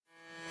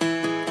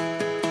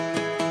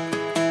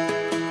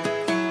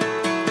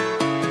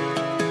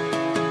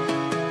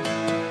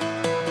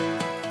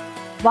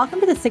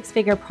Welcome to the Six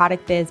Figure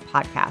Product Biz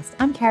podcast.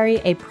 I'm Carrie,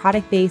 a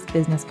product-based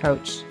business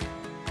coach.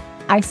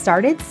 I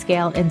started,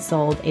 scaled, and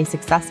sold a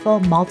successful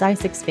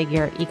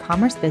multi-six-figure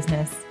e-commerce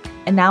business,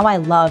 and now I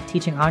love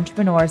teaching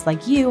entrepreneurs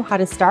like you how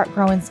to start,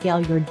 grow, and scale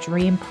your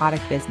dream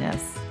product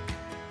business.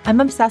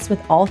 I'm obsessed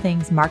with all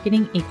things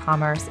marketing,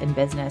 e-commerce, and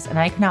business, and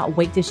I cannot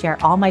wait to share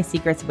all my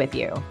secrets with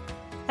you.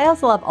 I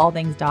also love all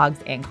things dogs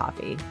and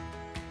coffee.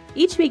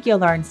 Each week, you'll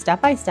learn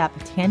step-by-step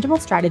tangible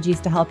strategies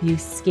to help you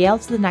scale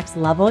to the next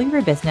level of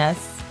your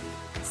business,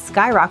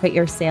 skyrocket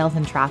your sales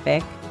and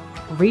traffic,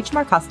 reach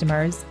more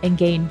customers, and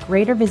gain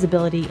greater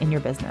visibility in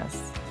your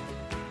business.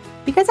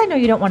 Because I know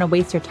you don't want to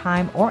waste your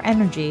time or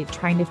energy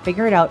trying to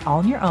figure it out all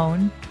on your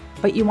own,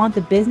 but you want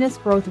the business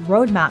growth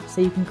roadmap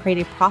so you can create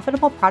a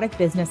profitable product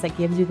business that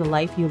gives you the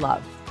life you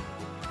love.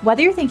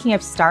 Whether you're thinking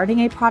of starting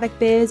a product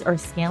biz or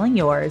scaling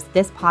yours,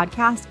 this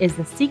podcast is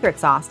the secret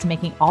sauce to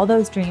making all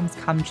those dreams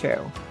come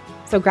true.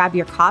 So grab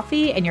your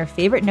coffee and your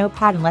favorite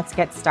notepad and let's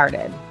get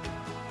started.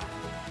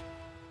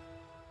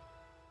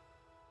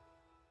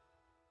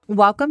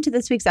 Welcome to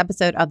this week's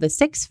episode of the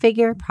Six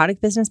Figure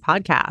Product Business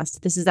Podcast.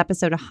 This is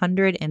episode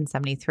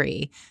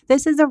 173.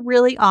 This is a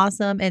really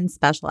awesome and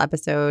special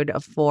episode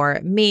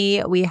for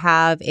me. We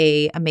have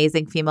an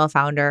amazing female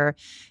founder,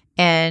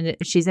 and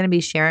she's going to be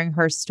sharing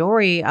her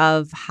story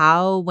of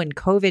how when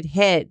COVID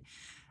hit,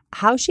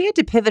 how she had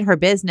to pivot her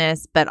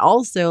business, but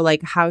also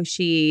like how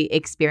she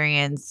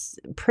experienced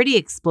pretty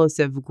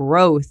explosive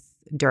growth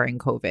during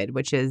COVID,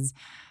 which is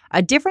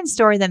a different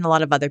story than a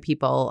lot of other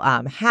people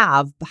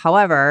have.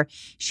 However,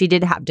 she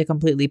did have to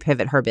completely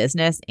pivot her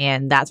business.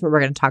 And that's what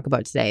we're going to talk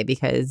about today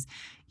because,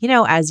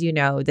 as you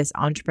know, this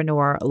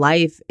entrepreneur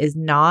life is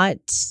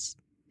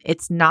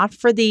it's not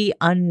for the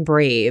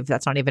unbrave.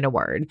 That's not even a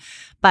word.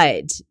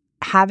 But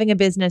having a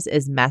business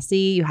is messy.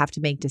 You have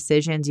to make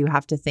decisions. You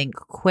have to think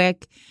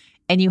quick.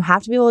 And you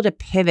have to be able to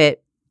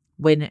pivot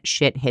when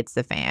shit hits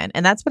the fan.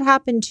 And that's what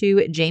happened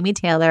to Jamie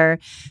Taylor,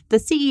 the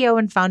CEO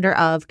and founder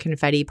of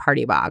Confete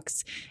Party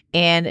Box.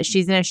 And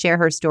she's going to share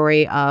her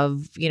story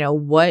of,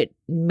 what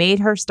made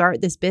her start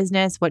this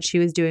business, what she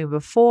was doing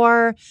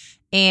before,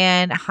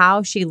 and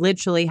how she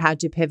literally had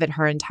to pivot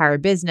her entire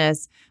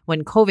business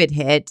when COVID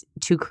hit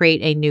to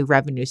create a new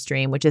revenue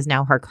stream, which is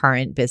now her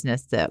current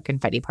business, the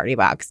Confete Party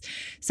Box.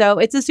 So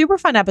it's a super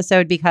fun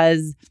episode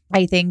because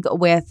I think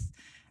with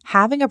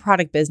having a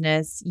product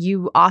business,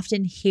 you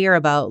often hear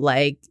about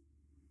like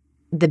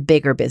the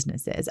bigger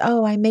businesses.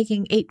 Oh, I'm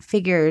making 8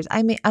 figures.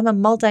 I'm a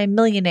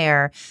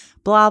multi-millionaire,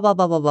 blah, blah,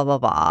 blah, blah, blah, blah,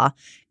 blah.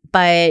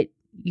 But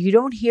you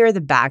don't hear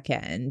the back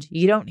end.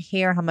 You don't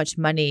hear how much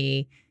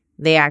money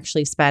they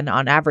actually spend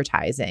on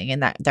advertising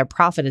and that their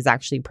profit is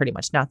actually pretty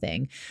much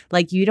nothing.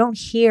 Like you don't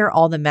hear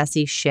all the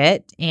messy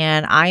shit.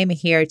 And I am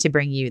here to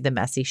bring you the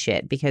messy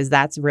shit because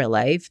that's real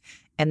life.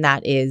 And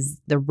that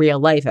is the real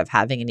life of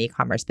having an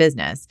e-commerce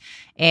business.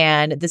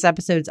 And this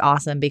episode is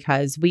awesome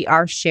because we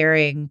are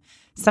sharing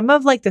some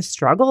of like the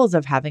struggles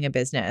of having a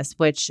business,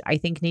 which I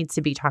think needs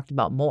to be talked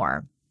about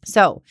more.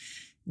 So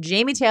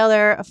Jamie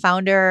Taylor,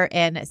 founder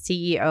and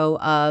CEO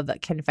of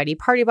Confete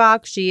Party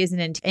Box. She is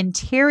an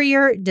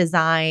interior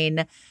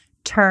design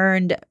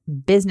turned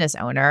business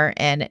owner.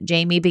 And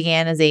Jamie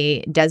began as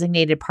a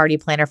designated party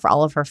planner for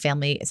all of her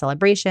family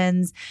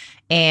celebrations.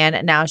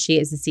 And now she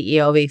is the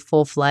CEO of a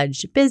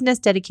full-fledged business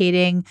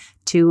dedicating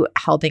to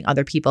helping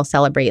other people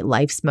celebrate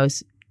life's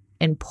most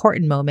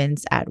important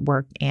moments at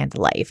work and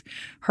life.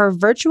 Her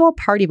virtual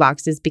party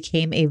boxes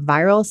became a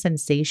viral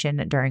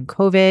sensation during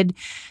COVID.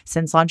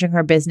 Since launching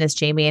her business,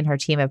 Jamie and her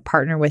team have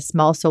partnered with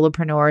small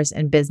solopreneurs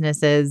and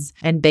businesses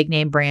and big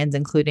name brands,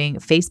 including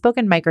Facebook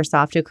and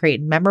Microsoft, to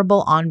create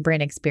memorable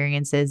on-brand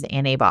experiences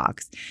in a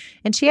box.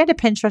 And she had to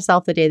pinch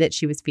herself the day that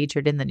she was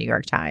featured in the New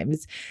York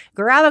Times.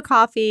 Grab a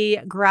coffee,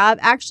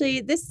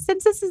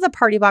 since this is a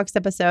party box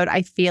episode,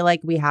 I feel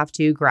like we have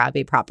to grab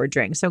a proper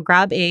drink. So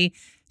grab a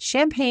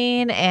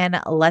champagne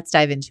and let's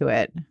dive into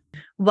it.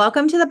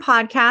 Welcome to the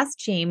podcast,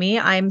 Jamie.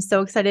 I'm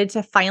so excited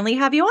to finally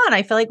have you on.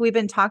 I feel like we've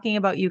been talking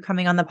about you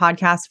coming on the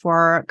podcast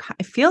for,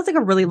 it feels like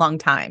a really long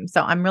time.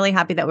 So I'm really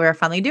happy that we're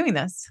finally doing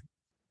this.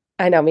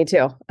 I know, me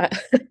too.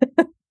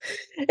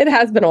 It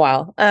has been a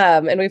while.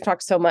 And we've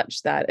talked so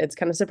much that it's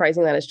kind of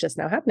surprising that it's just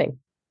now happening.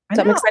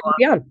 So I'm excited to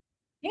be on.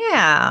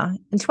 Yeah.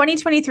 And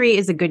 2023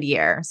 is a good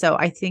year. So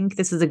I think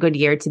this is a good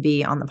year to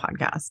be on the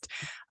podcast.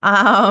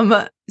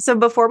 So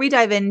before we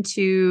dive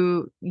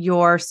into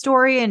your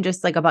story and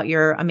just like about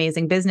your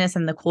amazing business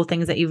and the cool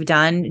things that you've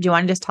done, do you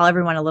want to just tell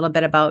everyone a little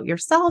bit about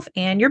yourself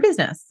and your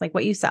business, like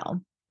what you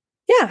sell?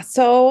 Yeah.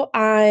 So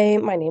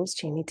my name's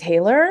Jamie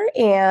Taylor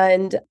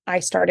and I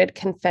started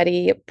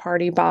Confete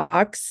Party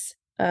Box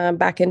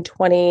back in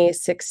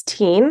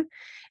 2016.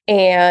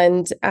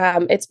 And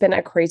it's been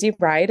a crazy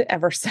ride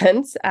ever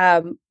since.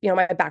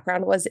 My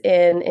background was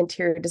in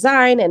interior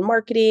design and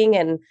marketing,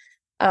 and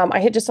I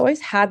had just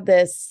always had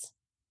this,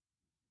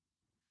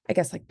 I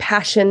guess, like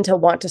passion to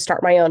want to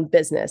start my own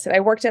business. And I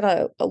worked at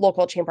a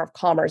local chamber of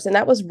commerce, and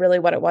that was really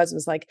what it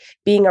was like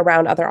being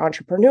around other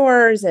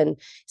entrepreneurs and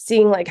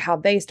seeing like how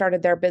they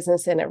started their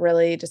business. And it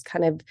really just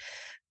kind of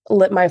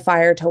lit my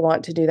fire to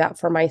want to do that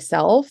for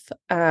myself.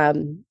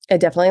 It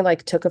definitely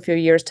like took a few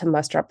years to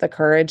muster up the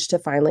courage to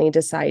finally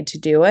decide to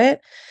do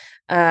it.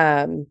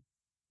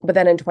 But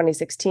then in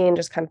 2016,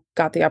 just kind of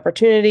got the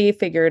opportunity,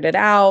 figured it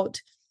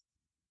out,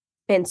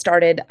 and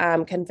started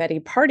Confetti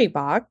Party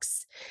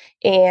Box.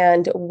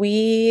 And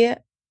we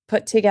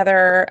put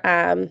together,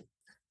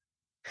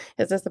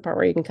 is this the part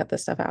where you can cut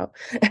this stuff out?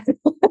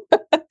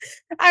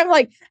 I'm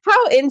like,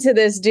 how into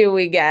this do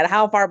we get?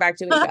 How far back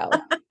do we go?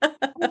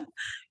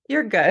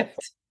 You're good.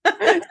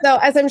 So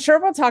as I'm sure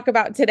we'll talk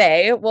about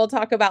today, we'll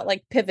talk about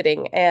like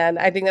pivoting. And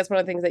I think that's one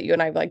of the things that you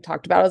and I have like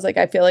talked about is like,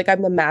 I feel like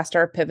I'm the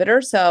master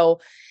pivoter. So,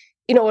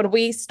 when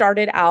we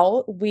started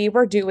out, we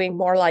were doing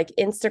more like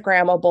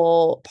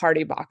Instagrammable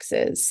party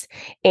boxes.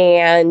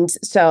 And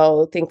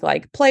so think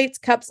like plates,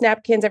 cups,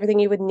 napkins, everything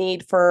you would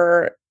need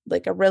for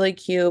like a really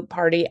cute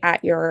party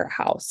at your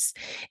house.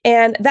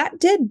 And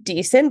that did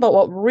decent, but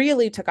what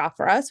really took off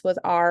for us was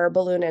our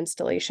balloon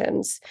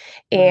installations.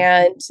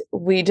 And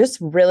we just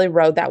really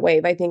rode that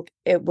wave. I think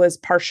it was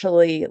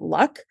partially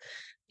luck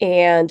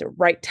and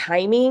right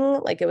timing.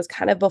 Like it was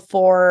kind of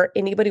before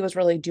anybody was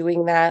really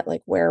doing that,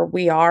 like where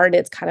we are. And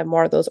it's kind of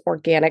more of those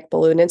organic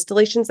balloon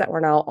installations that we're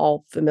now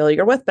all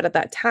familiar with. But at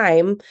that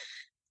time,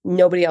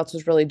 nobody else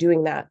was really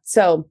doing that.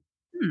 So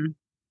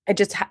I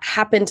just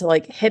happened to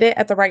like hit it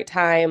at the right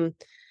time.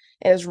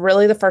 And was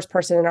really the first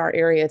person in our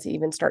area to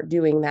even start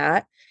doing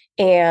that.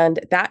 And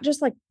that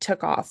just like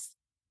took off.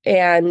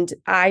 And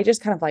I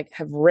just kind of like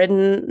have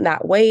ridden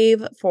that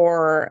wave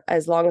for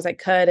as long as I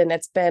could. And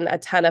it's been a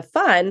ton of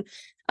fun.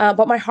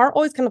 But my heart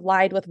always kind of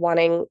lied with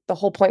wanting, the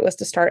whole point was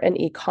to start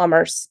an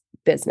e-commerce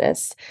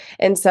business.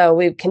 And so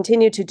we've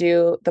continued to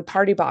do the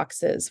party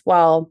boxes.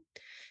 Well,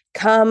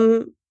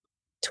 come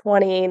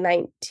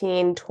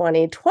 2019,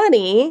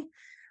 2020,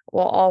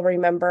 we'll all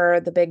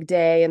remember the big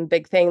day and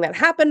big thing that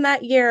happened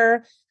that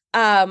year.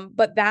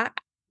 But that,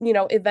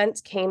 events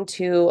came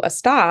to a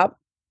stop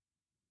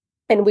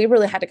and we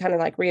really had to kind of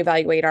like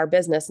reevaluate our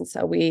business. And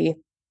so we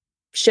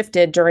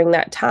shifted during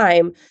that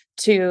time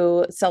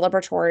to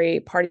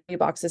celebratory party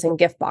boxes and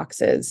gift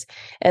boxes.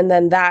 And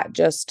then that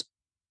just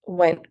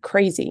went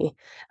crazy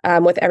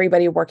with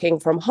everybody working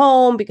from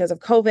home because of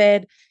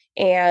COVID.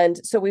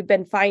 And so we've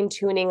been fine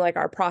tuning like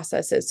our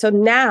processes. So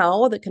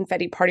now the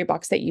Confetti Party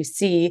Box that you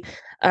see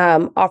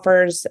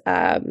offers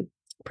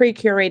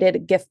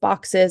pre-curated gift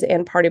boxes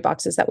and party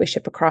boxes that we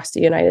ship across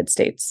the United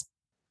States.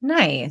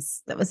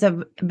 Nice. That was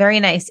a very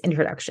nice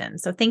introduction.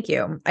 So thank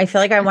you. I feel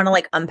like I want to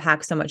like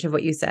unpack so much of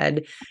what you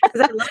said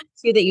because I love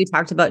too that you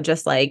talked about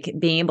just like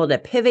being able to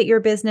pivot your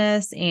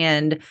business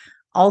and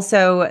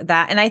also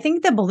that. And I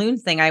think the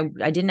balloons thing, I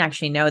didn't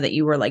actually know that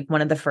you were like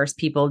one of the first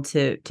people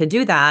to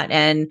do that.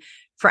 And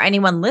for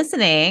anyone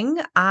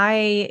listening,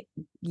 I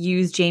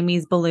use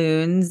Jamie's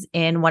balloons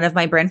in one of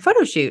my brand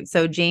photo shoots.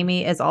 So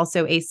Jamie is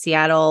also a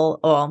Seattle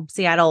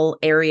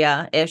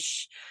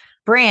area-ish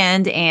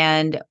brand.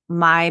 And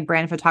my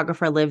brand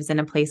photographer lives in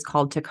a place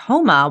called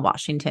Tacoma,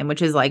 Washington,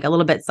 which is like a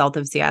little bit south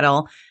of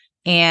Seattle.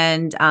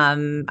 And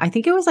I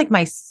think it was like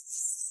my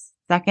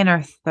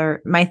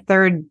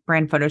third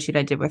brand photo shoot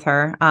I did with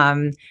her.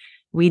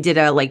 We did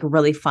a like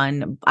really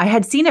fun, I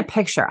had seen a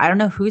picture. I don't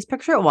know whose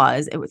picture it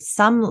was. It was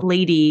some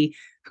lady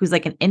who's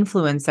like an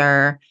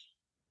influencer.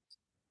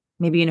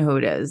 Maybe you know who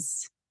it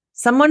is.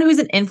 Someone who's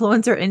an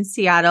influencer in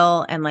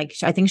Seattle. And like,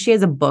 I think she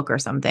has a book or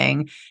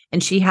something.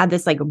 And she had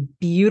this like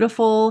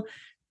beautiful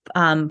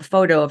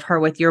photo of her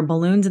with your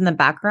balloons in the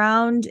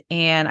background.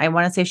 And I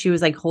want to say she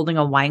was like holding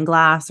a wine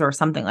glass or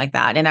something like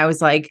that. And I was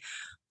like,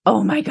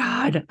 oh my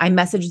God. I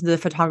messaged the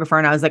photographer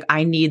and I was like,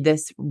 I need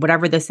this,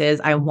 whatever this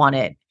is, I want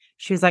it.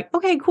 She was like,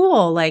 okay,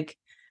 cool. Like,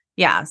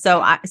 yeah.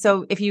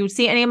 So if you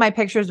see any of my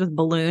pictures with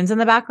balloons in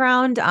the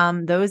background,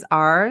 those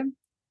are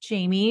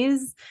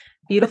Jamie's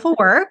beautiful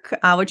work,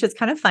 which is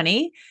kind of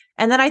funny.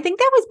 And then I think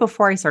that was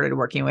before I started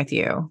working with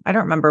you. I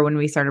don't remember when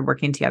we started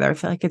working together. I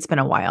feel like it's been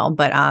a while,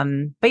 but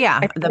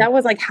yeah, that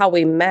was like how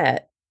we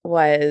met,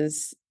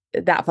 was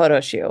that photo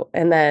shoot,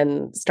 and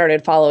then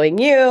started following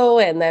you.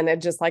 And then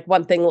it just like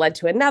one thing led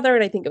to another.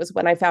 And I think it was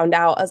when I found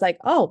out, I was like,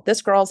 oh,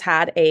 this girl's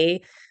had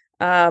a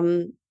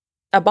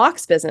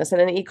box business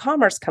and an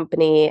e-commerce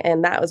company.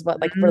 And that was what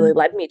like really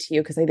led me to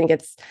you. Cause I think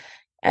it's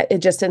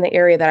just in the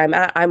area that I'm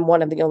at, I'm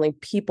one of the only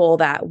people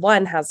that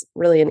one has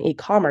really an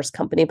e-commerce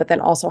company, but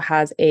then also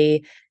has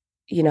a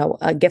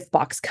gift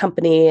box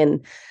company.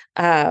 And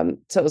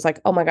so it was like,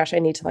 oh my gosh, I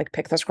need to like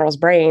pick this girl's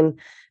brain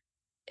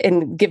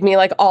and give me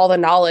like all the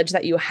knowledge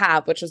that you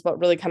have, which is what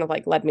really kind of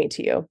like led me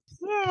to you.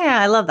 Yeah,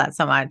 I love that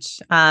so much.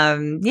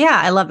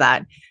 Yeah, I love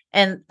that.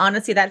 And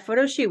honestly, that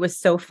photo shoot was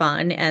so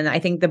fun. And I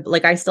think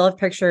I still have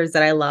pictures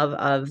that I love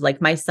of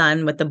like my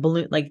son with the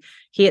balloon, like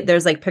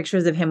there's like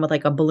pictures of him with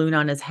like a balloon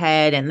on his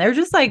head. And they're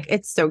just like,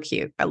 it's so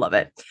cute. I love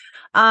it.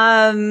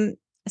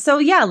 So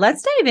yeah,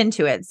 let's dive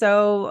into it.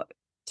 So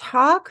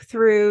talk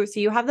through, so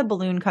you have the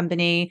balloon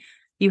company,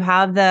 you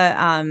have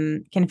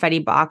the confetti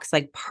box,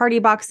 like party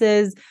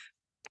boxes.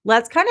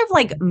 Let's kind of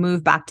like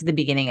move back to the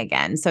beginning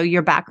again. So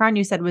your background,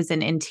 you said, was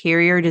in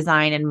interior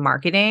design and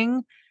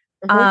marketing.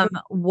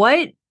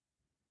 What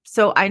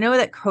so I know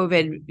that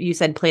COVID, you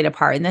said, played a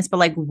part in this, but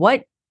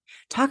like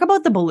talk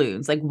about the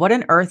balloons. Like what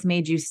on earth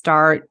made you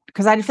start?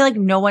 Because I feel like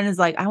no one is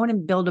like, I want to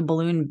build a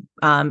balloon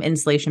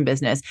installation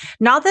business.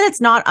 Not that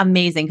it's not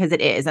amazing, because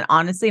it is. And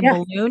honestly, Yeah.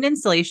 balloon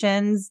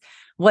installations,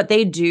 what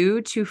they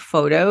do to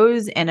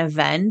photos and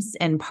events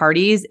and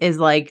parties is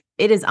like,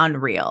 it is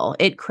unreal.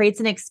 It creates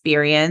an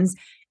experience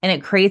and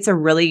it creates a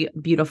really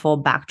beautiful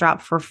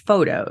backdrop for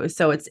photos.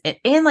 So it's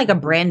in like a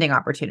branding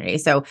opportunity.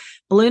 So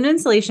balloon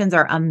installations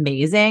are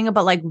amazing,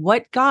 but like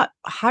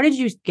how did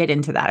you get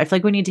into that? I feel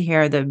like we need to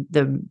hear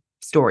the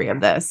story of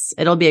this.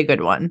 It'll be a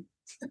good one.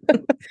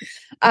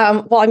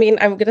 Well, I mean,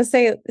 I'm gonna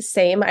say the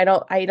same. I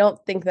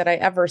don't think that I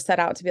ever set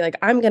out to be like,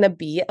 I'm gonna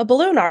be a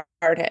balloon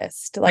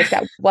artist. Like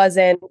that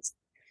wasn't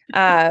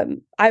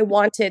I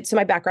wanted, so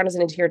my background is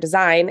in interior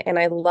design and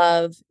I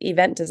love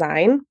event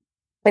design.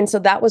 And so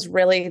that was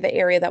really the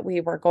area that we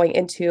were going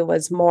into,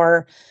 was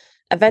more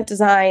event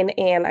design.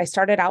 And I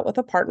started out with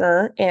a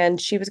partner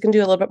and she was going to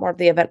do a little bit more of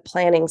the event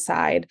planning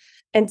side.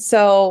 And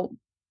so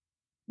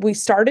we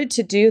started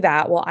to do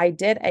that. Well, I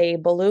did a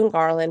balloon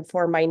garland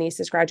for my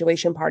niece's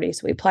graduation party.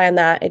 So we planned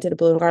that. I did a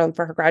balloon garland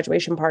for her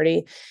graduation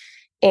party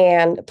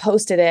and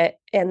posted it.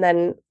 And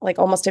then, like,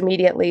 almost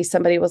immediately,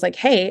 somebody was like,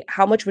 "Hey,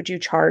 how much would you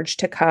charge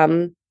to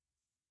come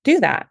do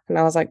that?" And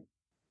I was like,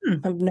 I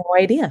have no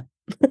idea,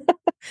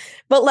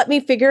 but let me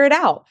figure it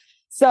out.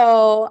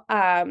 So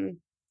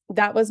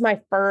that was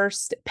my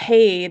first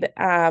paid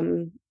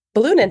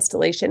balloon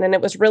installation. And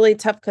it was really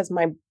tough because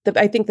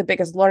I think the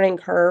biggest learning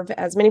curve,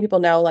 as many people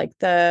know,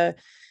 and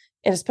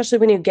especially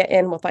when you get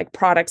in with like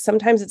products,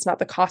 sometimes it's not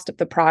the cost of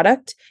the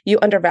product. You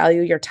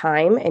undervalue your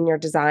time and your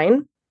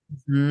design.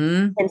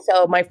 Mm-hmm. And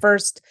so my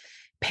first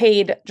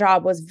paid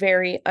job was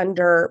very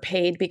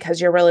underpaid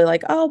because you're really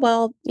like, oh,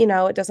 well,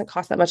 it doesn't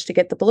cost that much to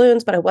get the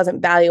balloons, but I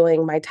wasn't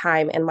valuing my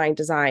time and my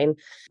design.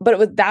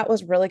 But that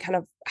was really kind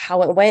of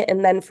how it went.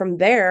 And then from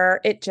there,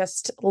 it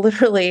just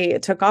literally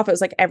took off. It was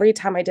like every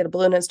time I did a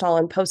balloon install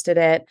and posted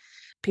it,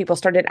 people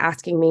started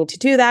asking me to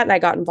do that. And I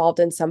got involved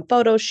in some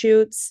photo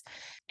shoots.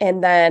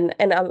 And then,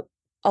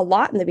 a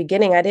lot in the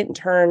beginning, I didn't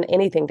turn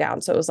anything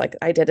down. So it was like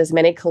I did as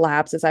many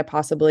collabs as I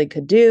possibly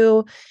could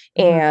do.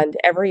 Mm-hmm. And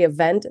every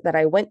event that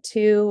I went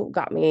to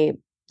got me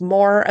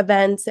more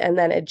events. And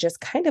then it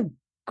just kind of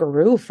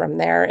grew from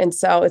there. And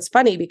so it's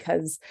funny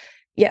because,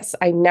 yes,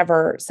 I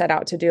never set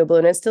out to do a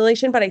balloon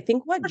installation, but I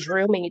think what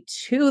drew me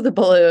to the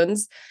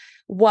balloons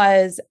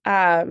was,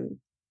 there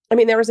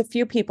was a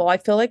few people. I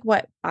feel like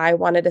what I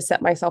wanted to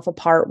set myself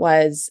apart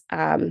was,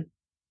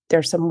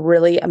 there's some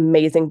really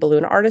amazing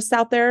balloon artists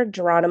out there.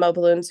 Geronimo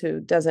Balloons, who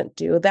doesn't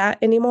do that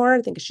anymore.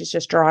 I think she's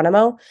just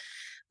Geronimo.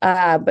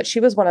 But she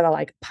was one of the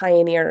like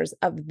pioneers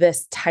of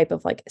this type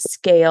of like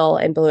scale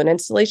and balloon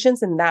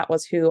installations. And that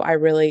was who I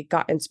really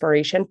got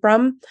inspiration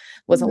from,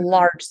 was a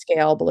large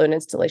scale balloon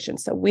installation.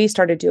 So we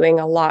started doing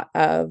a lot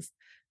of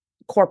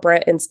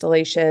corporate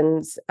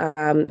installations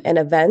and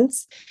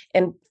events.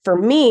 And for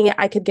me,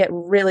 I could get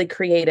really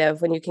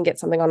creative when you can get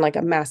something on like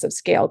a massive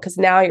scale, because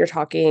now you're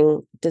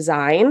talking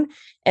design.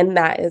 And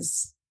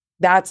that's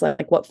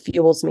like what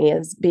fuels me,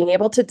 is being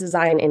able to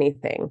design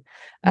anything.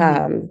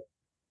 So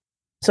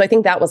I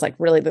think that was like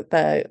really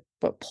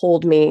what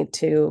pulled me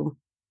to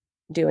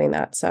doing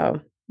that.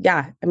 So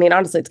yeah,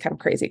 honestly, it's kind of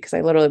crazy because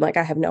I literally am like,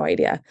 I have no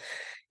idea.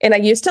 And I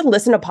used to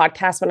listen to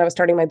podcasts when I was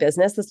starting my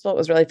business. This is what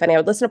was really funny. I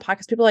would listen to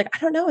podcasts. People were like, I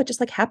don't know. It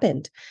just like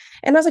happened.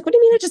 And I was like, what do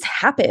you mean it just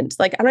happened?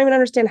 Like, I don't even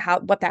understand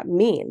what that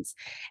means.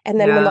 And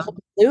then when the whole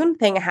balloon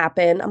thing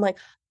happened, I'm like,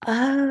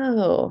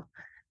 oh,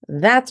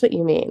 that's what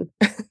you mean.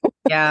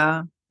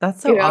 Yeah,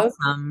 that's so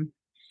awesome.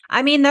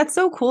 That's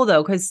so cool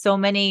though, because so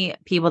many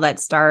people that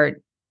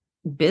start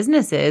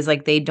businesses,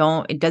 like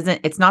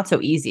it's not so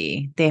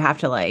easy. They have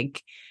to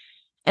like,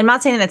 I'm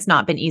not saying that it's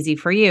not been easy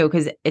for you,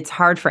 because it's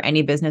hard for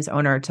any business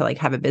owner to like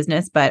have a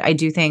business. But I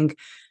do think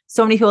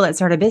so many people that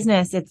start a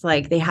business, it's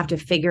like they have to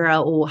figure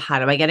out, well, how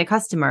do I get a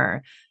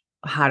customer?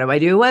 How do I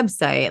do a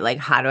website? Like,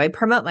 how do I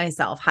promote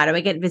myself? How do I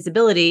get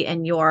visibility?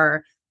 And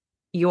your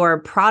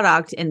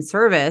product and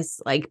service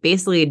like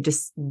basically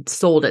just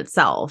sold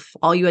itself.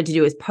 All you had to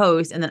do is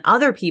post. And then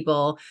other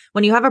people,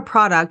 when you have a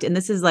product, and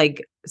this is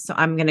like, so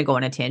I'm going to go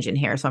on a tangent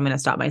here, so I'm going to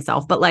stop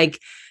myself. But like,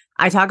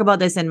 I talk about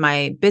this in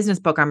my business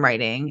book I'm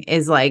writing,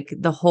 is like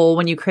the whole,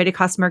 when you create a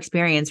customer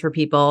experience for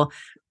people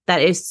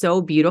that is so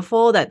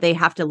beautiful that they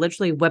have to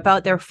literally whip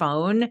out their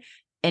phone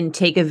and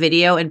take a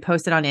video and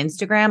post it on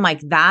Instagram, like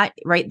that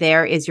right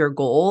there is your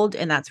gold.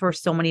 And that's where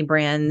so many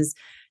brands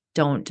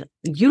don't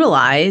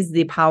utilize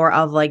the power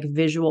of like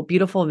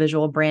beautiful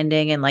visual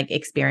branding and like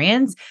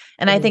experience.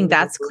 And I think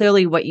that's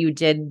clearly what you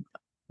did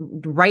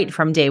right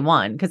from day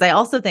one. Cause I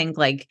also think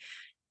like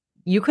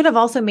you could have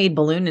also made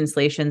balloon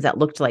installations that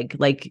looked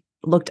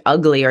looked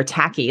ugly or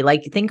tacky.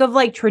 Like think of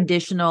like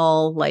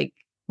traditional like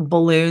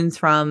balloons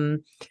from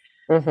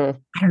I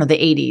don't know, the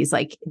 80s,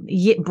 like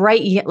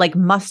bright, like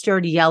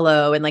mustard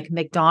yellow and like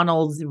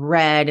McDonald's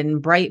red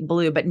and bright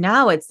blue. But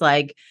now it's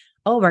like,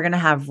 oh, we're going to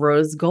have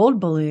rose gold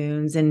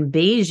balloons and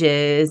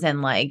beiges,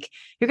 and like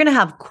you're going to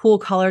have cool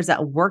colors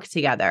that work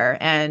together.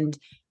 And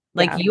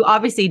Like Yeah. you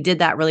obviously did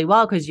that really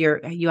well because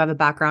you have a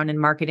background in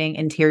marketing,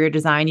 interior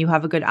design, you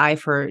have a good eye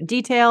for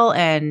detail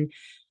and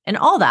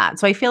all that.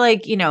 So I feel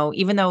like,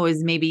 even though it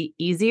was maybe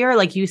easier,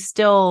 like you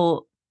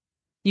still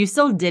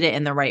did it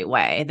in the right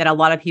way that a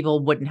lot of people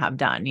wouldn't have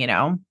done.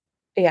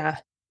 Yeah.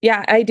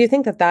 Yeah, I do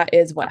think that that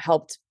is what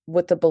helped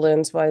with the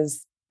balloons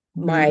was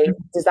my Mhm.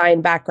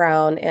 design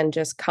background and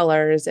just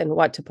colors and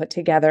what to put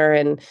together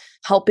and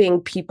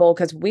helping people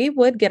because we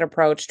would get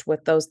approached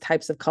with those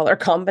types of color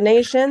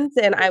combinations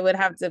and I would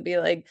have to be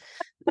like,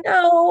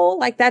 no,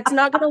 like that's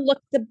not going to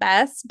look the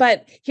best,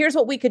 but here's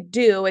what we could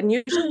do. And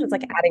usually it's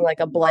like adding like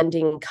a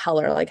blending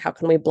color, like how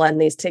can we blend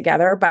these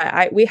together?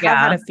 But we have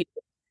had Yeah. a few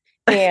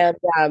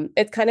and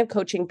it's kind of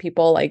coaching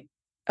people like,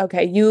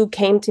 okay, you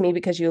came to me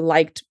because you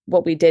liked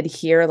what we did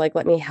here. Like,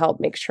 let me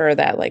help make sure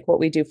that like what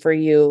we do for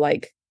you,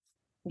 like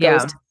goes Yeah.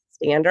 to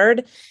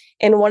standard.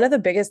 And one of the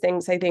biggest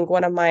things, I think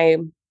one of my,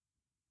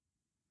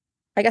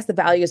 I guess the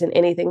values in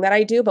anything that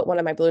I do, but one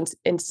of my balloon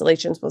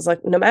installations was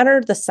like, no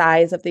matter the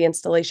size of the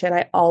installation,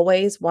 I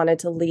always wanted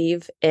to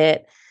leave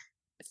it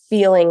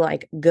feeling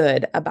like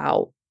good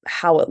about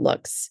how it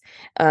looks.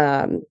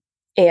 Um,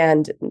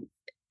 and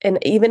and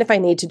even if I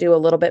need to do a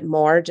little bit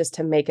more just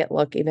to make it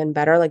look even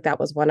better, like that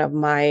was one of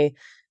my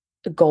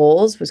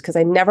goals was because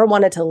I never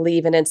wanted to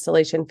leave an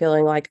installation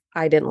feeling like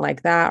I didn't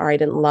like that or I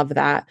didn't love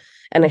that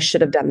and I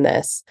should have done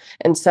this.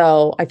 And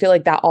so I feel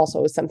like that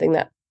also was something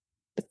that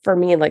for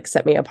me like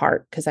set me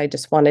apart because I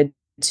just wanted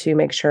to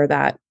make sure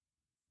that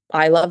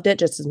I loved it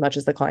just as much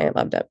as the client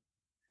loved it.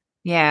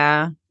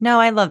 Yeah.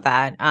 No, I love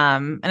that.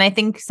 And I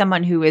think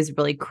someone who is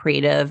really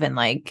creative and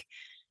like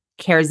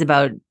cares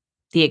about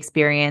the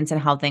experience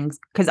and how things,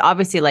 because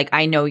obviously, like,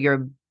 I know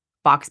your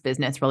box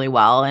business really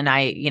well. And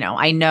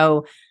I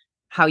know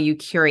how you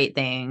curate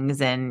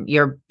things and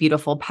your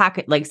beautiful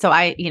packet. Like, so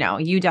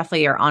you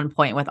definitely are on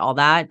point with all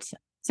that.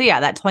 So yeah,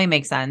 that totally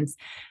makes sense.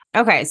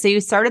 Okay. So you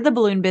started the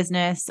balloon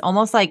business,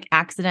 almost like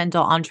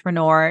accidental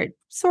entrepreneur,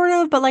 sort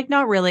of, but like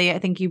not really. I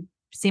think you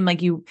seem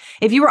like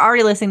if you were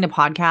already listening to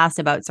podcasts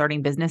about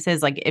starting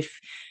businesses, like if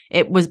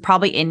it was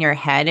probably in your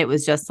head, it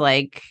was just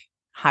like,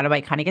 how do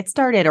I kind of get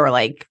started? Or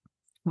like,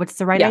 what's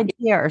the right Yeah.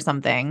 idea or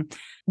something?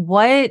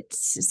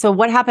 So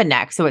what happened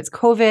next? So it's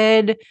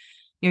COVID,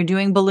 you're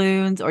doing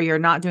balloons or you're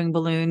not doing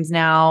balloons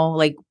now.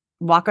 Like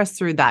walk us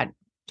through that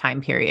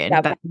time period,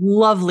 Yeah. that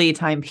lovely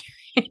time period.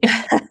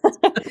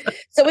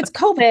 So it's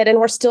COVID and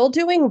we're still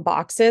doing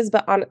boxes,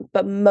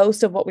 but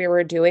most of what we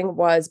were doing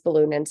was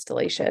balloon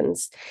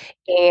installations.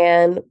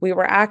 And we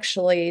were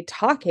actually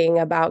talking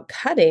about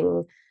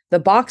cutting the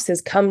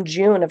boxes come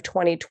June of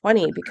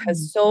 2020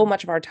 because so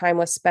much of our time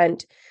was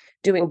spent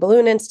doing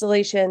balloon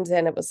installations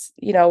and it was,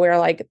 we were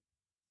like,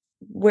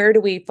 where do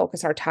we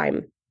focus our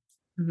time?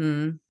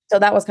 Mhm. So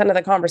that was kind of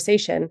the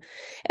conversation.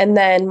 And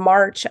then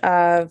March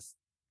of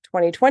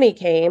 2020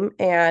 came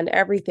and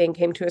everything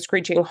came to a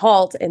screeching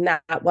halt. And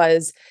that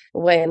was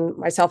when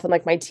myself and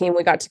like my team,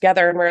 we got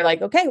together and we are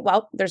like, okay,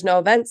 well, there's no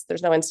events,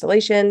 there's no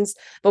installations,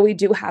 but we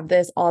do have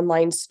this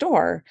online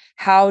store.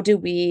 How do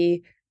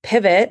we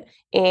pivot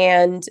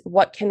and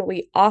what can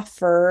we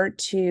offer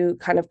to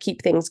kind of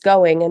keep things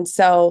going? And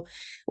so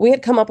we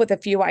had come up with a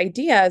few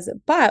ideas,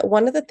 but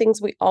one of the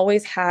things we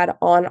always had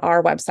on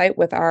our website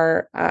with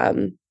our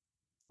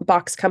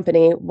box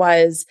company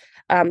was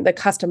the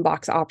custom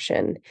box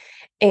option.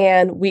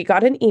 And we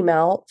got an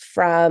email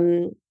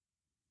from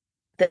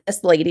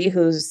this lady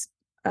whose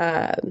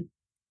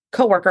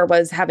coworker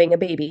was having a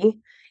baby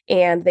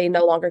and they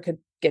no longer could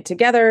get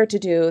together to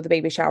do the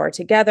baby shower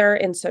together.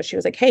 And so she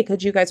was like, hey,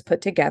 could you guys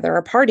put together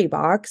a party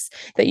box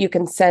that you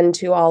can send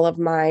to all of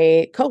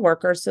my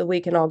coworkers so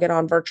we can all get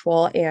on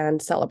virtual and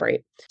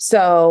celebrate?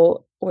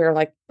 So we were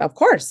like, of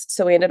course.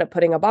 So we ended up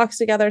putting a box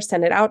together,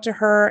 send it out to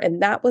her.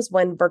 And that was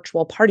when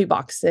virtual party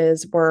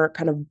boxes were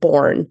kind of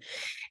born.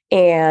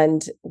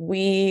 And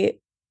we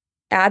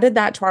added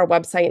that to our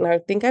website. And I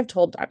think I've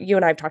told you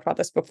and I've talked about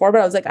this before, but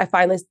I was like,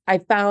 I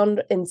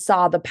found and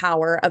saw the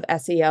power of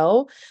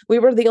SEO. We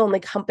were the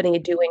only company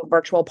doing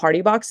virtual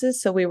party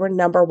boxes. So we were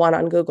number one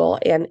on Google.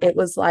 And it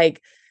was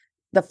like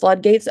the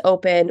floodgates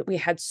opened. We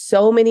had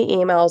so many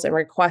emails and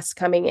requests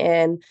coming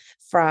in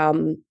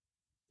from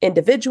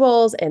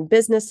individuals and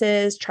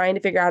businesses trying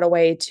to figure out a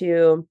way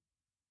to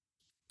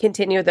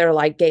continue their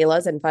like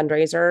galas and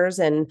fundraisers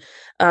and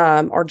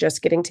or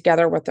just getting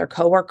together with their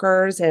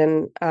coworkers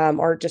and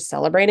or just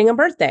celebrating a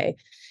birthday.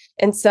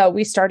 And so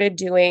we started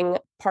doing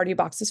party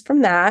boxes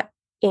from that.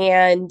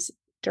 And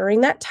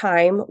during that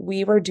time,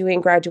 we were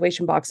doing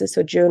graduation boxes.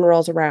 So June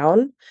rolls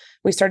around.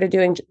 We started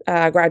doing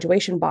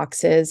graduation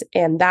boxes,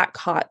 and that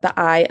caught the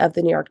eye of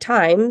the New York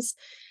Times.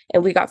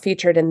 And we got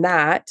featured in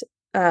that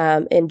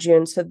in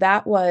June. So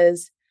that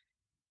was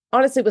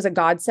honestly, it was a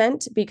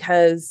godsend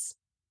because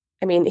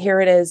I mean, here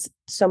it is,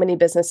 so many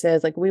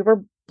businesses, like we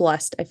were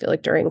blessed, I feel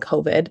like during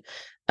COVID,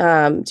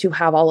 to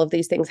have all of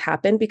these things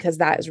happen because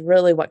that is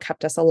really what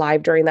kept us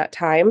alive during that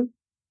time.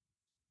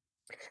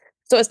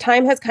 So as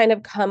time has kind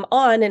of come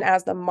on and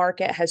as the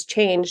market has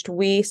changed,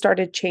 we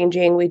started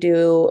changing. We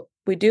do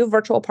we do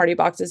virtual party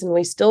boxes, and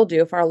we still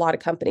do for a lot of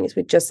companies.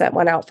 We just sent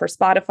one out for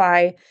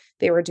Spotify.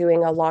 They were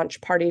doing a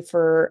launch party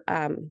for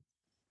Oh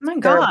my their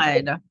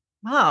God.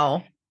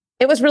 Wow.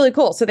 it was really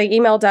cool. So they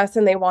emailed us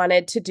and they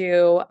wanted to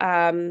do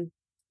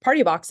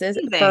party boxes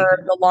for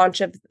Amazing. the launch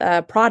of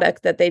a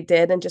product that they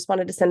did, and just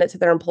wanted to send it to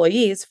their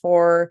employees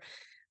for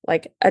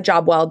like a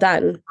job well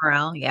done.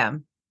 Morale. Yeah.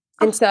 And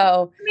Oh,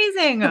 so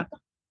amazing. yeah,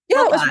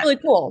 Love it was that. really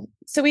cool.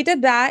 So we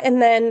did that.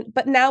 And then,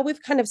 but now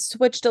we've kind of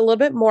switched a little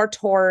bit more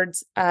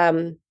towards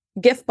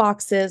gift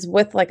boxes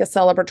with like a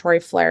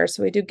celebratory flair.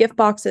 So we do gift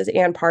boxes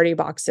and party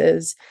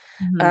boxes.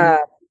 Mhm. Uh,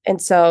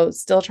 and so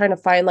still trying to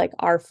find like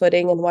our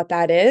footing and what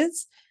that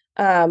is.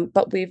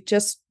 But we've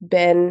just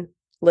been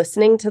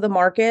listening to the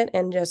market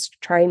and just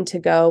trying to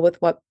go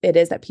with what it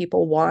is that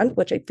people want,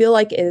 which I feel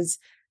like is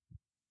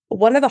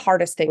one of the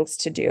hardest things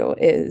to do,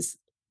 is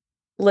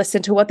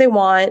listen to what they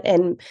want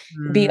and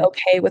be Mhm.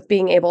 okay with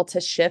being able to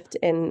shift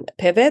and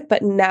pivot.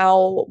 But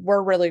now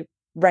we're really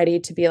ready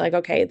to be like,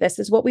 okay, this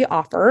is what we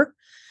offer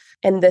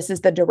and this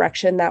is the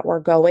direction that we're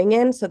going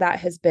in. So that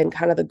has been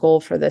kind of the goal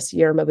for this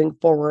year moving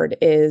forward,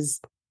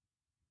 is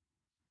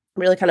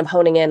really kind of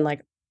honing in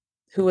like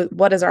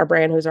what is our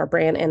brand, who's our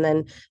brand, and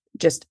then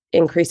just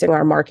increasing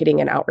our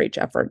marketing and outreach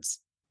efforts.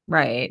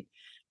 Right.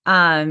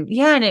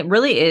 Yeah, and it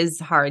really is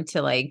hard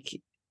to like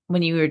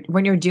when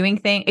you're doing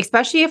things,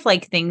 especially if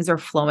like things are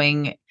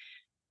flowing,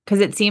 because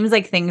it seems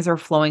like things are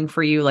flowing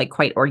for you like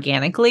quite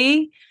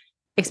organically,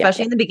 Yeah.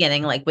 especially in the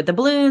beginning, like with the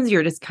balloons,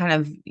 you're just kind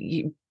of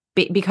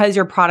because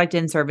your product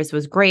and service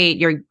was great,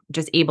 you're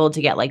just able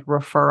to get like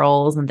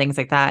referrals and things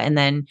like that. And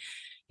then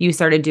you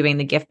started doing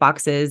the gift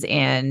boxes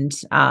and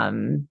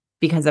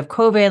because of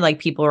COVID, like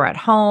people were at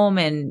home.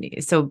 And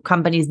so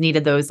companies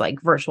needed those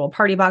like virtual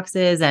party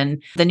boxes.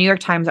 And the New York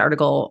Times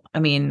article, I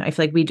mean, I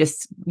feel like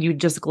you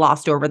just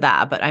glossed over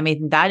that. But I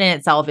mean, that in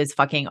itself is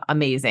fucking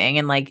amazing.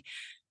 And like,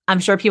 I'm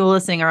sure people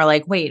listening are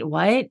like, wait,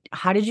 what?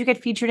 How did you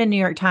get featured in New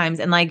York Times?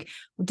 And like,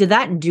 did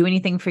that do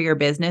anything for your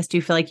business? Do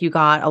you feel like you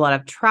got a lot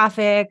of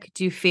traffic?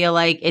 Do you feel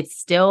like it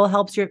still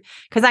helps your,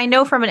 because I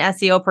know from an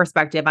SEO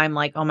perspective, I'm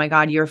like, oh my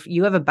God,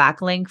 you have a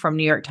backlink from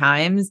New York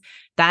Times.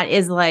 That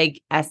is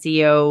like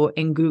SEO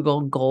in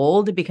Google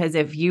gold, because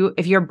if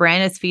your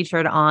brand is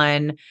featured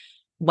on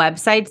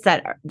websites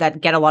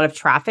that get a lot of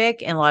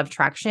traffic and a lot of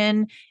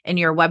traction and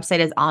your website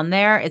is on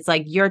there, it's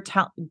like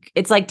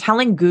it's like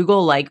telling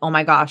Google like, oh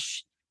my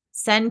gosh,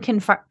 send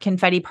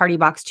confetti party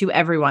box to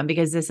everyone,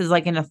 because this is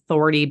like an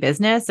authority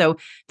business. So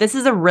this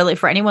is a really,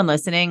 for anyone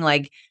listening,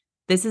 like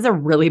this is a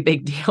really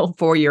big deal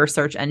for your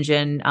search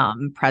engine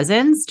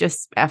presence,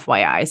 just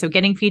FYI. So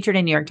getting featured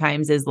in New York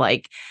Times is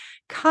like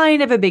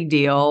kind of a big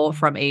deal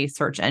from a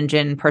search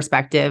engine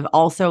perspective,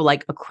 also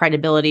like a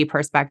credibility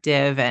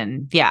perspective.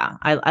 And yeah,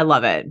 I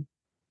love it.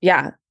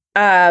 Yeah.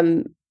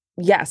 Um,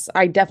 yes,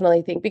 I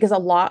definitely think, because a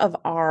lot of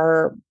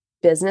our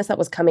business that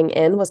was coming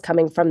in was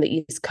coming from the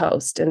East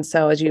Coast. And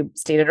so, as you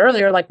stated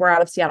earlier, like we're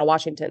out of Seattle,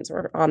 Washington, so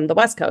we're on the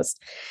West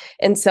Coast.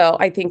 And so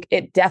I think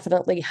it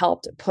definitely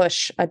helped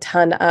push a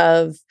ton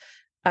of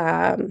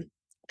um,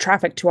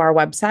 traffic to our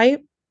website.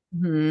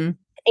 Mhm.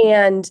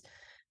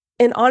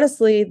 And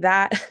honestly,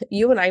 that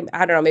you and I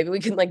don't know, maybe we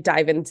can like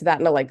dive into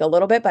that in a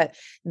little bit, but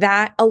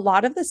that a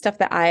lot of the stuff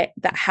that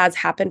has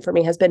happened for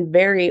me has been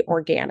very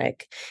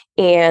organic.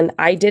 And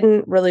I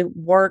didn't really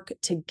work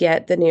to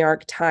get the New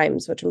York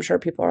Times, which I'm sure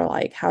people are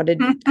like, how did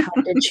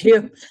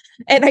you?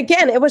 And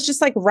again, it was just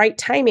like right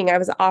timing. I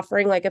was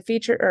offering like a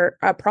feature or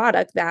a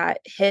product that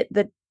hit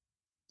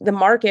the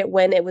market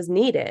when it was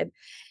needed.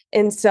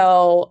 And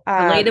so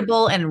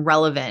Relatable and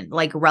relevant.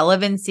 Like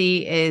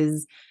relevancy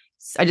is,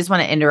 I just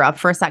want to interrupt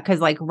for a sec,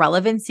 because like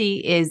relevancy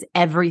is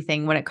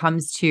everything when it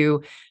comes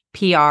to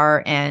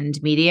PR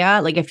and media.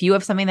 Like if you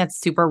have something that's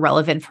super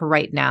relevant for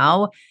right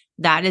now,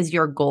 that is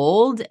your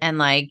gold. And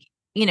like,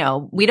 we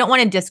don't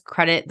want to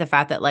discredit the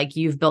fact that like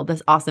you've built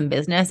this awesome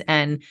business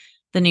and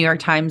the New York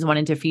Times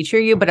wanted to feature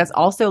you, but it's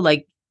also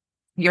like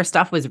your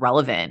stuff was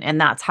relevant, and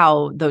that's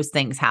how those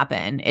things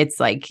happen. It's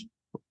like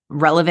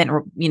relevant,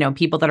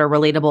 people that are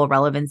relatable,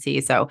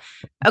 relevancy. So,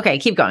 okay,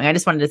 keep going. I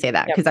just wanted to say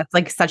that because that's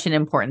like such an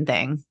important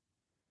thing.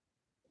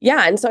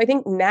 yeah. And so I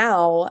think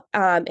now,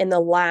 in the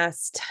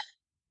last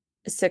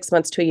 6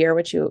 months to a year,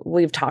 which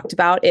we've talked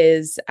about,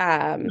 is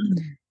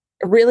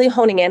really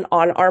honing in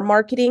on our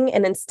marketing.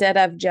 And instead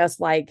of just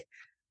like,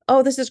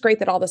 oh, this is great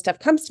that all this stuff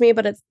comes to me,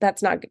 but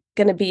that's not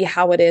going to be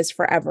how it is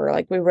forever.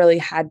 Like we really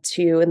had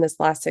to, in this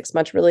last 6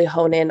 months, really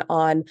hone in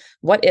on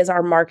what is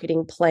our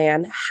marketing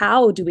plan?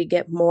 How do we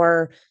get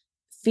more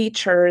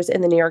features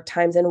in the New York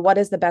Times, and what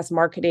is the best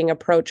marketing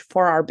approach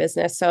for our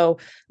business? So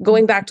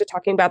going back to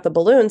talking about the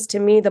balloons, to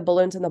me, the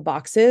balloons and the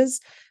boxes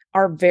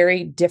are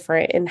very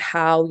different in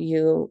how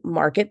you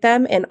market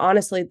them. And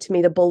honestly, to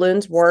me, the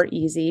balloons were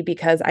easy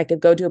because I could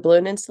go do a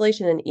balloon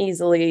installation and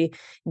easily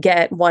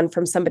get one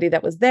from somebody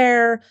that was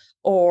there,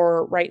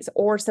 or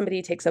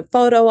somebody takes a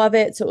photo of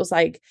it. So it was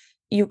like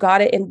you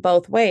got it in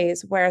both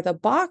ways, where the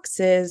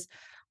boxes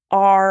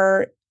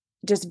are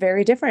just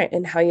very different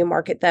in how you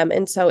market them.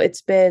 And so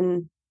it's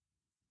been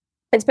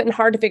it's been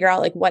hard to figure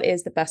out like what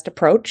is the best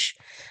approach,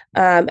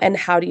 and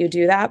how do you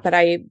do that. But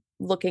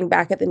looking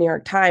back at the New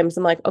York Times,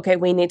 I'm like, okay,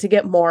 we need to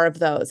get more of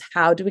those.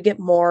 How do we get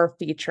more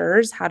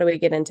features? How do we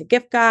get into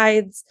gift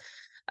guides?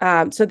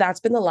 So that's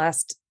been the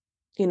last,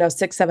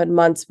 6, 7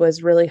 months,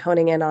 was really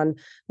honing in on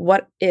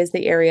what is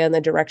the area and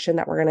the direction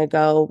that we're going to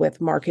go with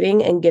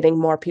marketing and getting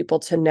more people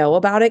to know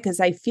about it. Cause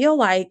I feel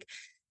like,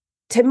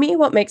 to me,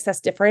 what makes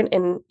us different,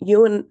 and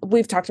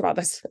we've talked about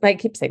this, and I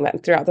keep saying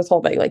that throughout this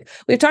whole thing, like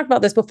we've talked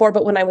about this before,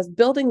 but when I was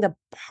building the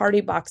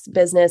party box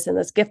business and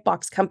this gift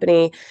box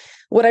company,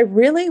 what I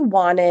really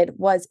wanted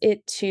was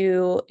it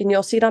to, and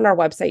you'll see it on our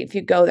website, if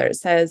you go there, it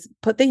says,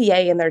 put the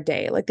yay in their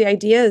day. Like the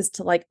idea is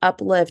to like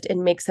uplift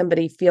and make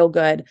somebody feel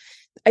good.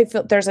 I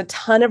feel there's a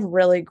ton of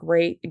really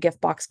great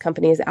gift box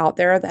companies out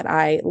there that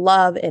I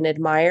love and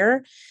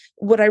admire.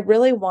 What I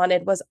really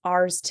wanted was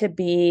ours to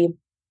be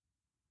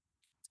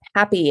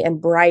happy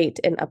and bright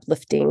and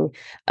uplifting,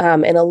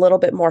 and a little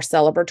bit more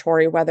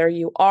celebratory, whether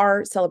you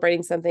are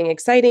celebrating something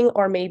exciting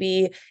or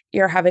maybe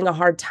you're having a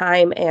hard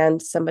time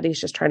and somebody's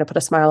just trying to put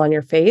a smile on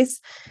your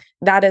face.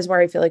 That is where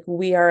I feel like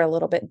we are a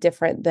little bit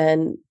different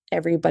than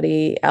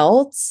everybody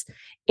else.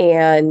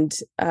 And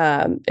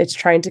it's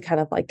trying to kind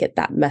of like get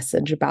that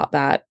message about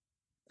that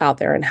out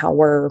there and how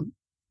we're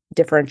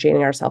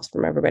differentiating ourselves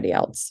from everybody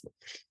else.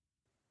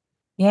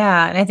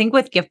 Yeah. And I think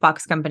with gift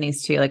box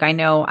companies too, like I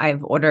know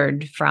I've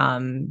ordered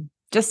from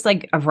just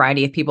like a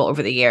variety of people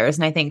over the years.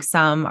 And I think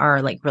some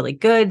are like really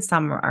good,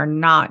 some are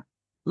not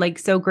like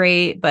so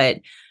great. But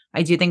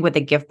I do think with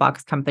the gift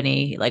box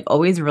company, like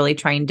always really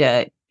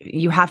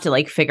you have to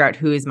like figure out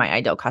who is my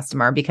ideal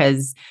customer,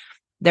 because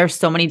there's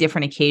so many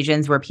different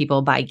occasions where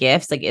people buy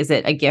gifts. Like, is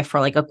it a gift for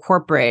like a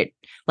corporate,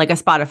 like a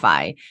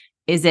Spotify?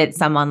 Is it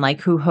someone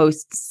like who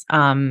hosts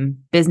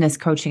business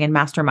coaching and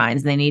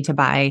masterminds and they need to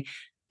buy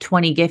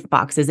 20 gift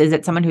boxes? Is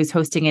it someone who's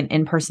hosting an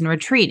in-person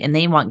retreat and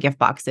they want gift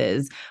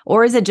boxes?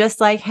 Or is it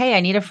just like, hey, I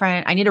need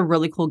a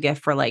really cool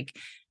gift for like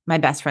my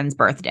best friend's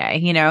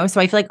birthday,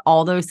 So I feel like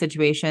all those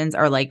situations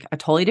are like a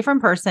totally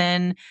different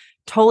person,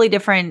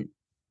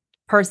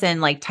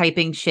 like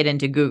typing shit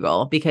into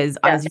Google, because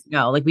as you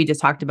know, like we just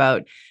talked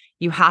about,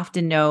 you have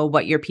to know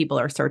what your people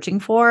are searching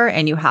for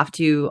and you have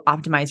to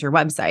optimize your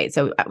website.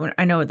 So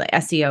I know the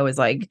SEO is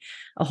like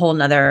a whole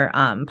nother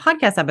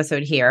podcast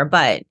episode here,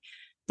 but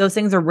those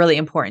things are really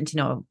important to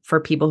know for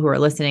people who are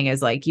listening,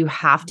 is like, you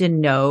have to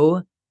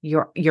know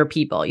your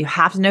people. You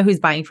have to know who's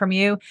buying from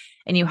you,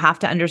 and you have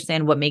to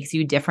understand what makes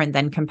you different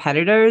than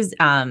competitors.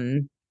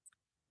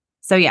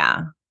 So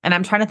yeah. And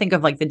I'm trying to think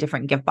of like the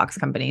different gift box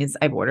companies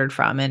I've ordered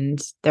from,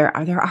 and there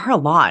are a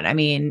lot. I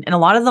mean, and a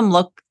lot of them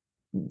look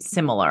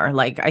similar.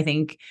 Like I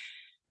think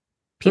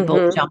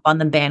people jump on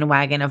the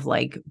bandwagon of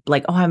like,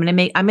 oh, I'm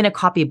going to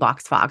copy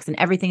Box Fox and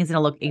everything is going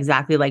to look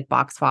exactly like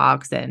Box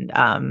Fox. And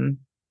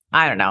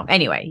I don't know.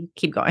 Anyway,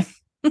 keep going.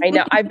 I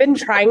know. I've been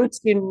trying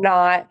to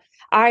not,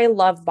 I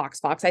love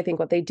Box Fox. I think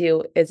what they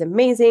do is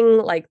amazing.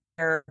 Like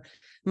their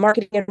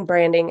marketing and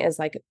branding is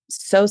like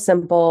so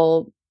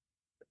simple,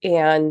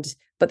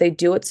 but they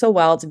do it so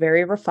well. It's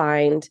very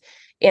refined.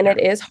 And it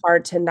is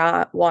hard to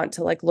not want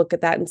to like look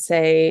at that and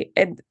say,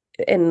 and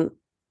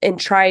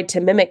try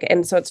to mimic.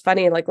 And so it's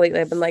funny, like lately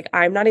I've been like,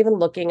 I'm not even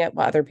looking at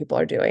what other people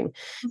are doing,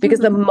 because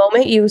the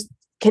moment you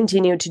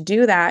continue to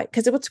do that,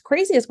 because what's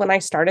crazy is when I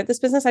started this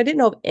business, I didn't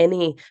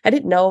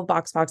know of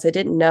Box Fox. I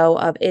didn't know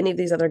of any of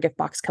these other gift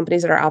box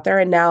companies that are out there.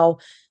 And now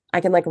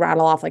I can like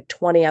rattle off like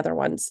 20 other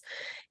ones.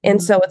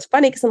 And so it's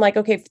funny because I'm like,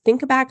 okay,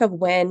 think back of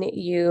when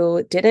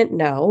you didn't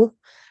know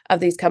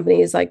of these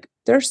companies. Like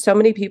there's so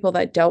many people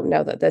that don't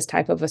know that this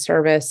type of a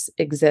service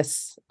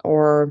exists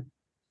or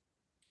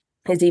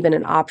is even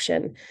an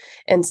option.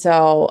 And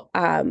so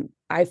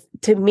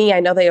to me,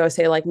 I know they always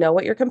say like, know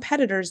what your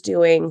competitor's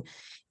doing.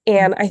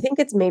 And I think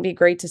it's maybe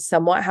great to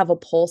somewhat have a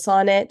pulse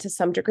on it to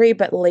some degree.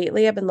 But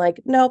lately I've been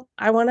like, nope,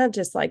 I want to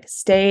just like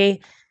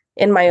stay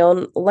in my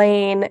own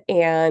lane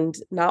and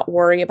not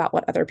worry about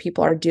what other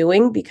people are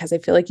doing, because I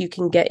feel like you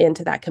can get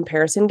into that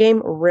comparison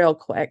game real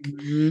quick.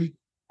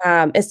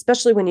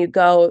 Especially when you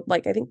go,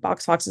 like, I think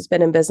Box Fox has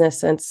been in business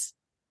since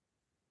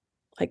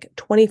like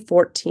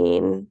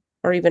 2014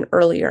 or even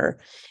earlier.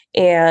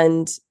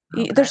 And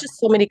there's just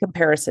so many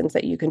comparisons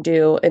that you can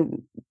do,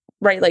 and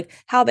right, like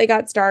how they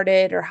got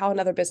started or how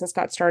another business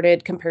got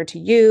started compared to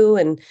you,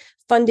 and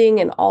funding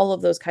and all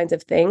of those kinds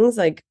of things.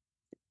 Like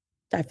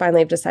I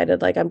finally have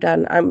decided like I'm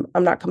done.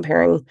 I'm not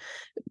comparing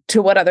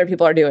to what other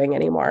people are doing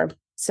anymore.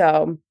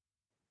 So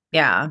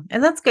yeah.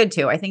 And that's good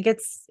too. I think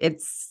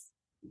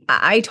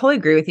I totally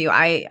agree with you.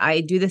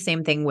 I do the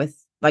same thing with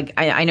like,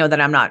 I know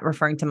that I'm not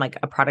referring to like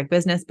a product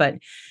business, but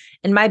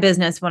in my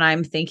business, when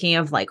I'm thinking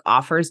of like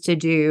offers to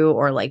do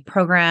or like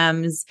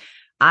programs,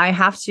 I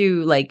have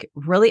to like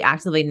really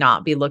actively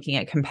not be looking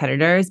at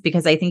competitors,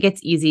 because I think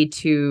it's easy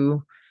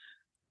to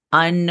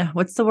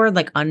what's the word?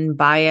 Like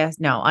unbiased?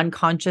 No,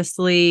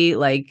 unconsciously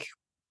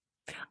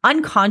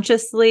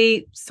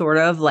sort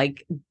of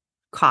like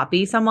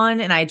copy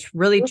someone. And I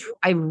really,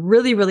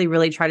 really,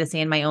 really try to stay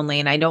in my own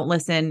lane. I don't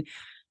listen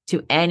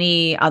to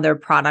any other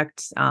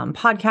product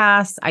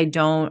podcasts.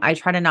 I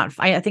try to not,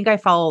 I think I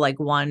follow like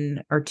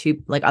one or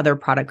two like other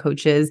product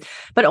coaches,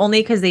 but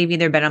only because they've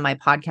either been on my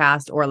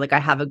podcast or like I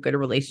have a good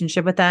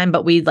relationship with them,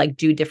 but we like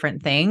do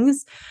different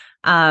things.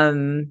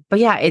 But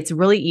yeah, it's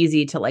really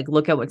easy to like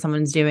look at what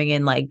someone's doing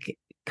and like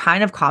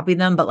kind of copy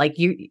them, but like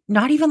you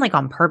not even like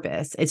on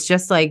purpose. It's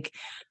just like,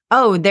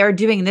 oh, they're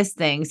doing this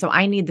thing, so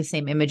I need the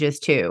same images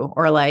too.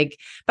 Or like,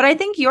 but I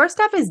think your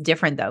stuff is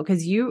different though,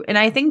 because you and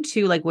I think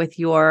too, like with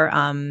your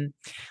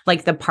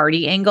like the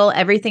party angle,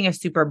 everything is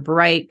super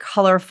bright,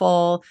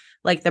 colorful.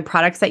 Like the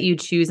products that you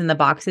choose in the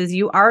boxes,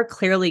 you are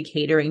clearly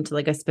catering to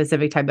like a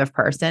specific type of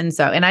person.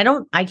 So, and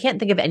I can't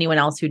think of anyone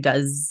else who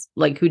does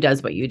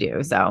what you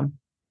do. So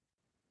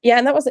Yeah,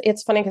 and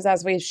it's funny because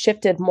as we've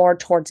shifted more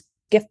towards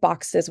gift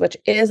boxes, which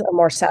is a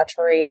more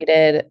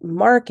saturated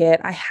market,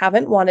 I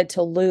haven't wanted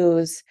to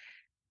lose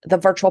the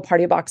virtual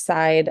party box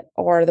side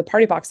or the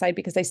party box side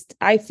because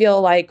I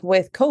feel like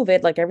with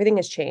COVID, like everything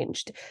has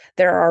changed.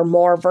 There are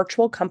more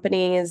virtual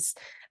companies.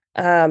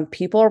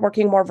 People are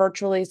working more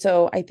virtually.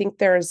 So I think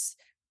there's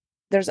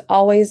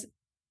always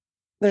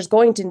there's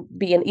going to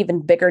be an even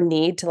bigger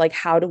need to like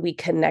how do we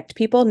connect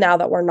people now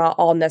that we're not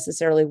all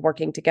necessarily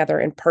working together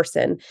in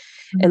person.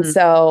 And mhm.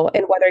 so,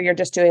 and whether you're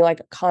just doing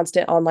like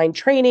constant online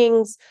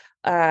trainings,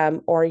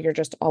 or you're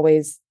just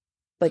always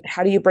like,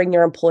 how do you bring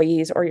your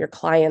employees or your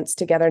clients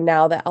together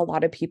now that a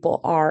lot of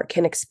people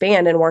can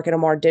expand and work in a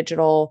more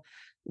digital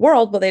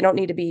world, but they don't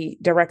need to be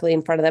directly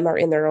in front of them or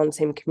in their own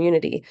same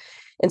community.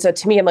 And so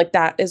to me, I'm like,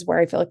 that is where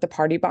I feel like the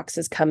party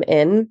boxes come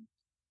in,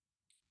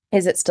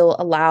 is it still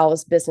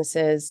allows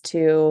businesses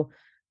to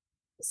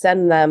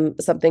send them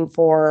something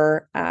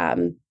for,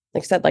 like I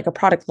said, like a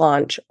product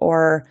launch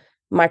or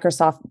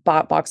Microsoft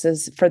bought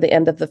boxes for the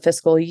end of the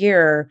fiscal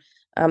year.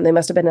 They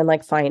must have been in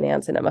like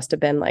finance, and it must have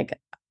been like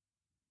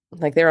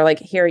they were like,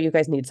 here, you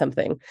guys need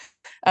something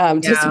to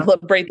Yeah.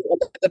 celebrate the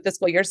end of the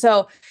fiscal year.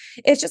 So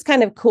it's just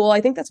kind of cool. I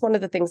think that's one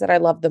of the things that I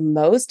love the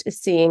most is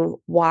seeing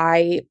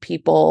why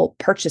people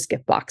purchase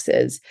gift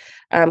boxes.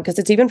 Because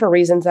it's even for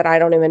reasons that I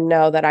don't even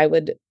know that I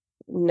would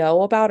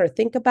know about or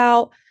think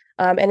about.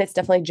 And it's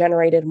definitely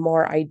generated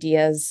more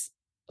ideas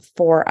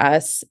for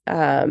us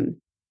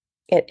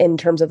in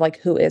terms of like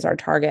who is our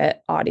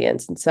target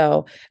audience. And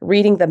so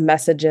reading the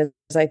messages,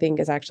 I think,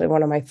 is actually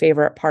one of my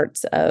favorite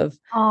parts of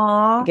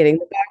Aw. getting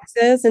the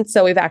boxes. And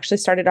so we've actually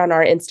started on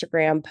our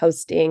Instagram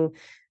posting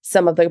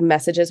some of the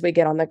messages we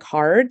get on the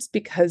cards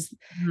because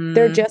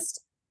they're Mhm. just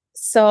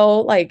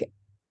so like,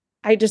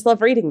 I just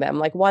love reading them.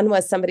 Like one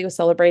was somebody was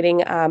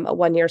celebrating a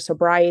 1 year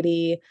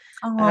sobriety.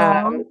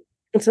 Aw. Um,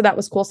 and so that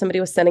was cool.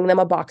 Somebody was sending them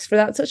a box for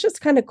that. So it's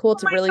just kind of cool Oh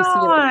to my really see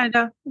like,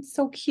 God. It's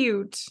so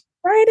cute.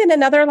 right. And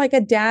another, like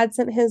a dad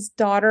sent his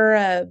daughter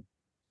a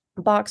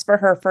box for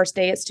her first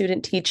day at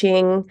student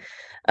teaching,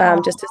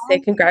 just to say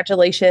Aw.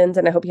 congratulations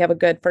and I hope you have a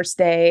good first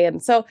day.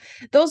 And so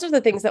those are the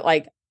things that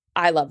like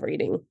I love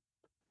reading.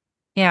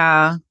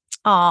 Yeah.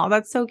 Oh,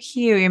 that's so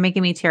cute. You're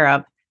making me tear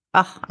up.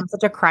 Oh, I'm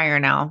such a crier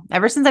now.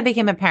 Ever since I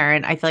became a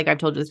parent, I feel like I've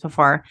told you this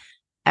before.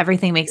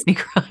 Everything makes me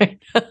cry.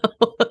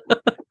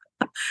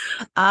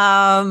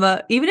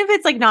 Even if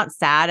it's like not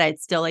sad, it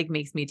still like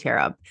makes me tear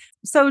up.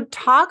 So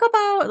talk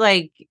about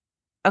like,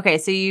 okay,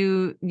 so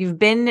you've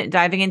been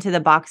diving into the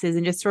boxes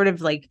and just sort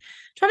of like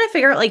trying to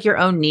figure out like your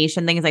own niche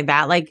and things like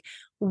that. Like,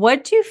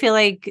 what do you feel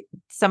like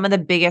some of the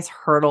biggest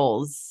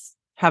hurdles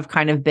have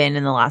kind of been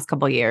in the last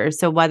couple of years?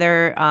 So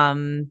whether I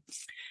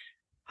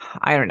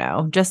don't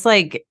know, just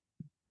like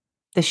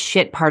the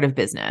shit part of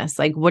business.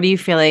 Like, what do you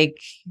feel like?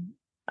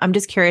 I'm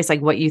just curious,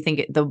 like what you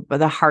think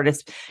the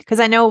hardest,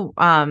 because I know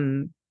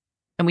and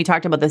we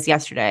talked about this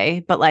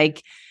yesterday, but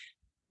like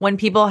when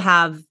people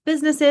have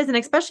businesses and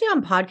especially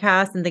on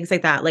podcasts and things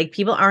like that, like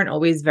people aren't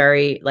always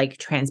very like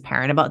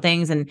transparent about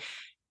things. And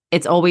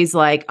it's always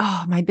like,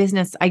 oh,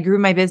 I grew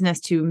my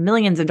business to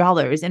millions of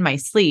dollars in my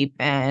sleep.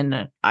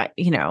 And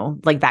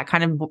like that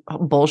kind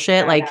of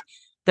bullshit, Yeah. like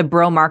the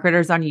bro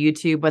marketers on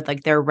YouTube with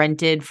like their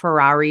rented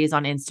Ferraris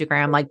on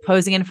Instagram, like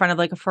posing in front of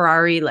like a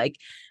Ferrari, like,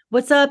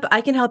 what's up?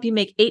 I can help you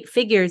make 8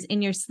 figures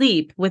in your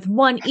sleep with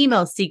one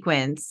email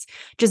sequence.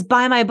 Just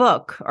buy my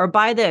book or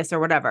buy this or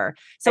whatever.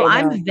 So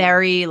I know. I'm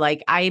very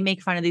like, I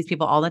make fun of these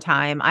people all the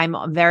time. I'm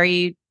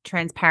very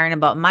transparent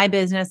about my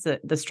business,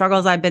 the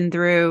struggles I've been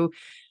through,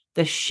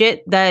 the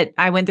shit that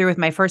I went through with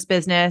my first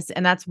business.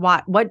 And that's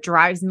what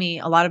drives me.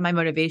 A lot of my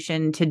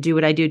motivation to do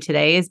what I do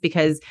today is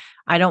because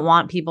I don't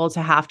want people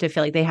to have to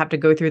feel like they have to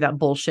go through that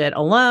bullshit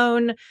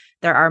alone.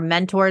 There are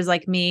mentors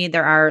like me.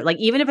 There are like,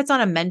 even if it's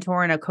on a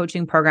mentor and a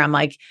coaching program,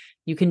 like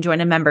you can join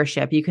a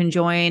membership, you can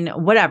join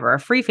whatever, a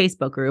free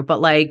Facebook group,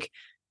 but like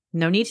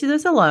no need to do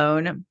this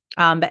alone.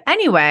 But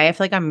anyway, I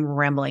feel like I'm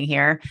rambling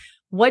here.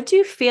 What do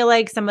you feel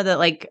like some of the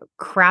like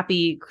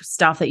crappy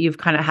stuff that you've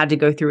kind of had to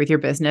go through with your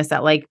business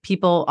that like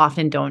people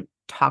often don't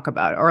talk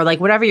about or like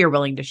whatever you're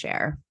willing to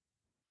share?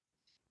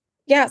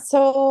 Yeah.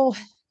 So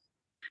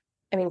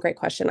I mean, great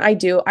question. I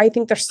do. I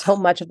think there's so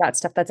much of that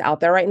stuff that's out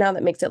there right now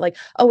that makes it like,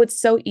 oh, it's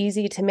so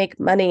easy to make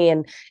money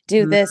and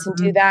do this and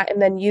do Mhm. that.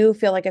 And then you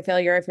feel like a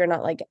failure if you're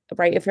not like,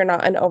 right, if you're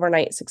not an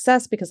overnight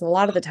success, because a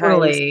lot of the times,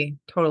 Totally.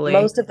 Totally.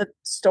 most of the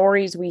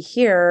stories we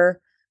hear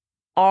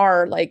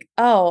are like,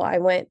 oh, I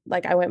went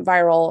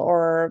viral,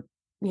 or,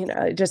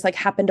 it just like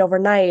happened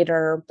overnight,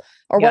 or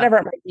Yeah. whatever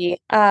it might be.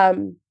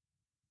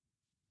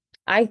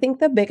 I think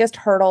the biggest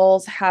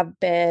hurdles have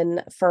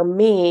been for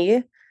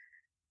me,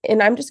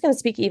 and I'm just going to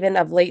speak even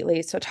of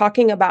lately. So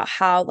talking about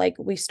how like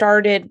we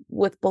started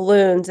with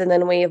balloons and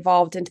then we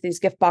evolved into these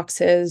gift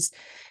boxes.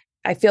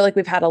 I feel like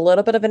we've had a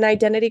little bit of an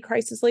identity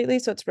crisis lately.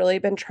 So it's really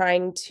been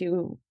trying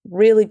to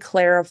really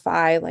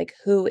clarify like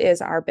who is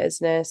our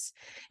business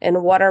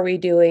and what are we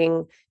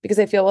doing? Because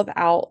I feel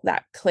without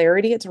that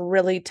clarity, it's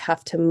really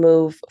tough to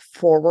move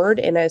forward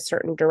in a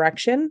certain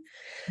direction.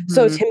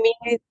 So Mhm. to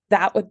me,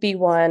 that would be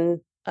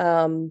one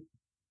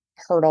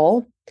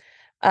hurdle.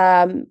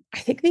 I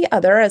think the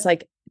other is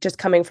like just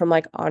coming from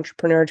like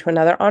entrepreneur to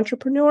another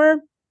entrepreneur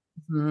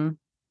Mhm.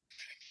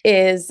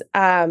 is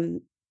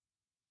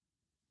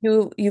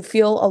you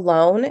feel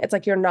alone. It's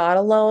like you're not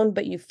alone,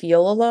 but you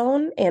feel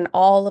alone. And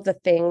all of the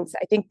things,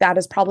 I think that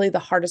is probably the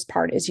hardest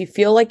part is you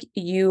feel like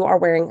you are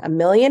wearing a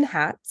million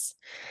hats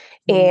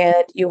Mhm.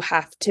 and you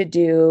have to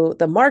do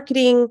the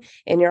marketing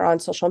and you're on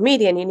social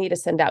media and you need to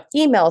send out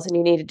emails and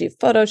you need to do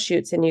photo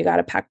shoots and you got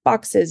to pack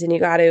boxes and you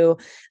got to,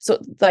 so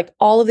like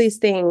all of these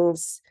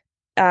things,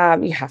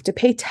 you have to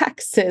pay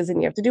taxes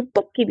and you have to do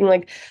bookkeeping.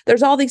 Like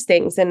there's all these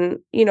things. And,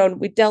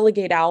 we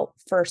delegate out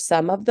for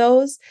some of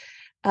those.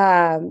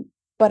 Um,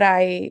 but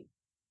I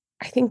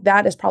think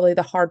that is probably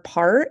the hard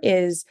part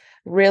is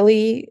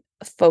really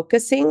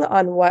focusing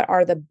on what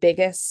are the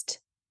biggest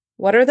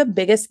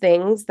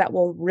things that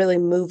will really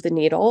move the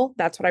needle.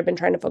 That's what I've been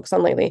trying to focus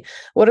on lately.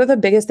 What are the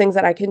biggest things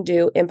that I can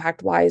do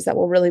impact wise that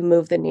will really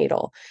move the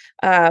needle?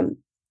 Um,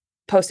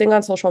 Posting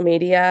on social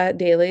media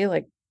daily,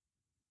 like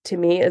to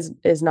me is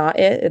not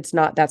it.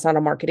 That's not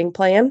a marketing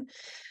plan.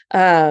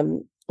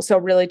 So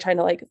really trying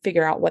to like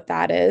figure out what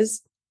that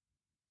is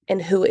and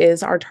who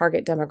is our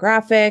target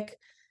demographic.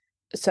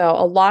 So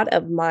a lot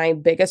of my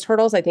biggest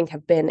hurdles, I think,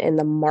 have been in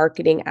the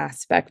marketing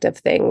aspect of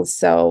things.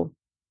 So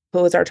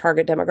who is our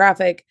target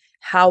demographic?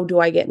 How do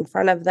I get in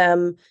front of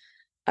them?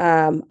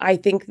 I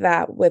think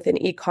that with an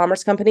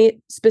e-commerce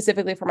company,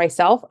 specifically for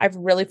myself, I've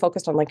really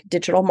focused on like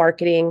digital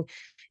marketing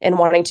and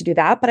wanting to do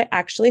that. But I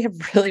actually have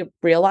really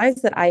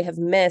realized that I have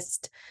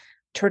missed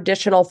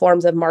traditional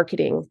forms of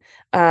marketing,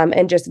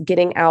 and just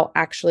getting out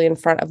actually in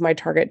front of my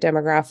target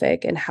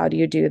demographic. And how do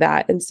you do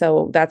that? And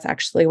so that's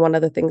actually one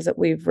of the things that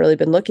we've really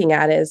been looking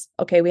at is,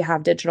 okay, we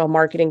have digital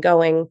marketing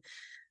going,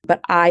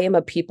 but I am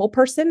a people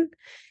person.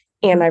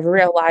 And I've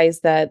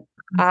realized that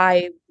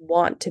I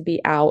want to be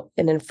out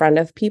and in front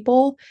of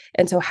people.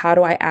 And so how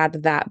do I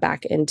add that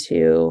back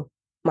into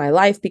my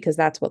life? Because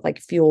that's what like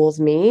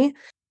fuels me.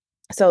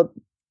 So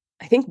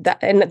I think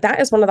that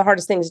is one of the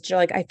hardest things. You're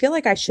like, I feel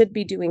like I should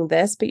be doing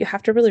this, but you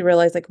have to really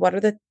realize like,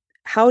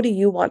 how do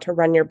you want to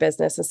run your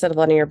business instead of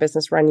letting your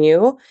business run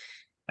you?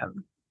 Yeah.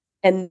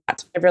 And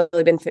that's what I've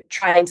really been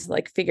trying to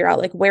like figure out,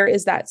 like, where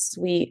is that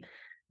sweet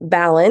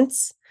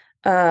balance?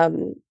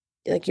 Um,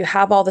 like you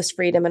have all this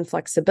freedom and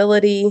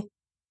flexibility,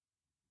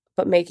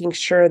 but making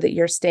sure that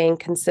you're staying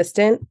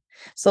consistent.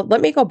 So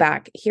let me go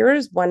back. Here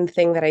is one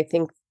thing that I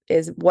think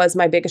was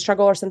my biggest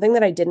struggle, or something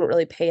that I didn't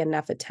really pay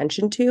enough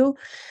attention to,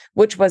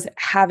 which was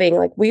having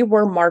like we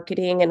were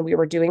marketing and we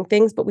were doing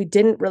things, but we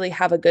didn't really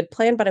have a good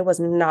plan, but I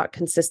was not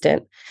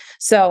consistent.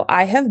 So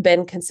I have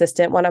been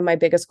consistent. One of my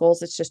biggest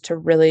goals is just to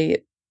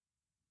really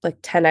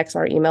like 10x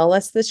our email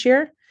list this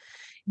year.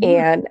 Mm,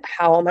 And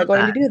how am I love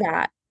going to that. do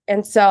that?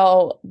 And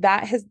so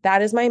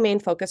that is my main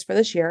focus for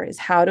this year is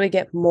how do I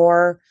get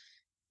more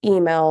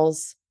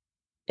emails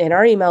in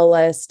our email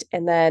list,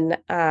 and then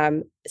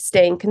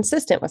staying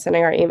consistent with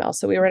sending our emails.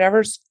 So we were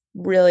never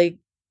really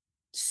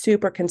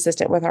super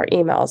consistent with our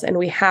emails, and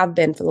we have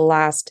been for the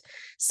last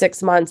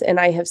 6 months.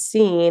 And I have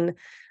seen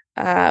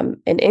an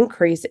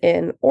increase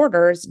in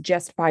orders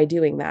just by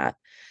doing that.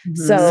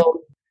 Mhm.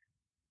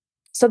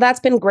 So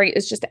that's been great.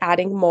 It's just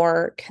adding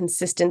more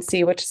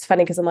consistency, which is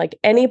funny because I'm like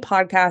any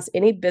podcast,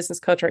 any business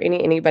coach, or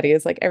anybody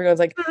is like everyone's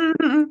like,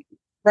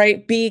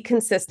 right, be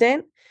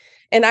consistent.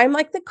 And I'm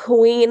like the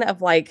queen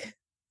of like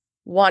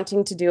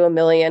wanting to do a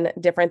million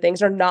different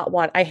things or not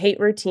want. I hate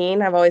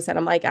routine. I've always said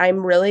I'm like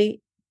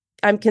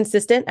I'm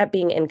consistent at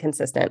being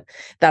inconsistent.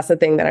 That's the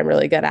thing that I'm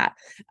really good at.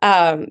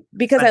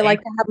 Because I Funny.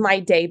 like to have my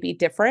day be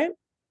different.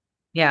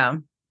 Yeah.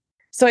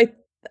 So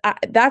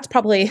that's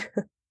probably if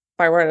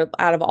I were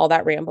out of all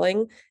that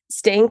rambling,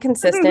 staying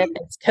consistent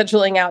and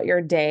scheduling out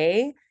your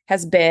day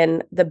has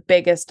been the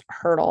biggest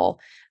hurdle.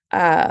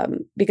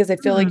 Because I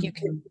feel like you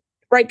can, Mhm.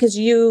 right? Because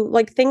you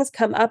like things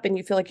come up and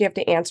you feel like you have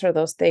to answer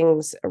those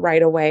things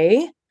right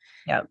away.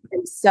 Yep.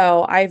 And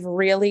so I've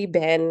really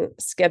been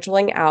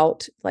scheduling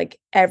out like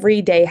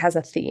every day has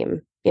a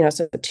theme.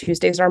 So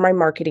Tuesdays are my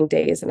marketing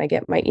days and I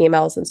get my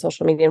emails and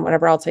social media and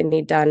whatever else I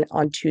need done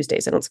on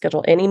Tuesdays. I don't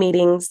schedule any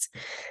meetings.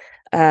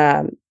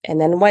 And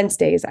then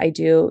Wednesdays, I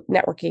do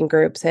networking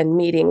groups and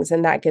meetings,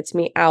 and that gets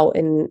me out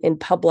in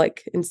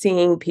public and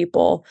seeing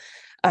people.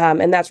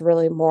 And that's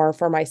really more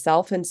for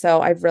myself. And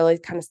so I've really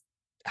kind of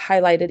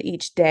highlighted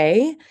each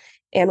day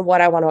and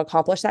what I want to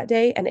accomplish that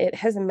day. And it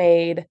has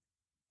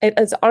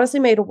honestly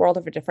made a world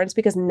of a difference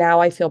because now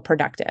I feel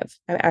productive.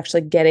 I'm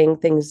actually getting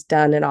things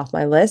done and off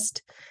my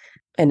list.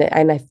 And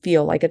I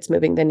feel like it's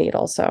moving the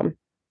needle. So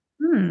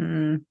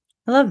I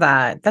love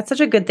that. That's such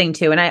a good thing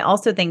too. And I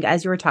also think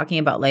as you were talking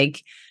about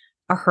like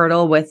a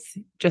hurdle with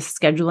just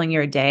scheduling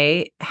your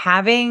day,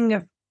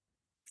 having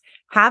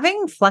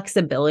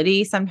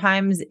flexibility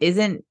sometimes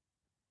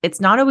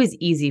it's not always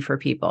easy for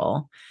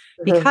people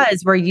mhm.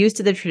 because we're used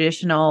to the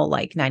traditional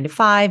like 9 to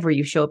 5 where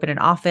you show up in an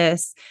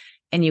office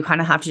and you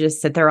kind of have to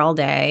just sit there all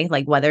day,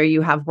 like whether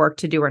you have work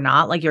to do or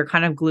not, like you're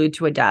kind of glued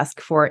to a desk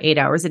for 8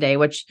 hours a day,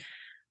 which,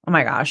 oh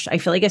my gosh, I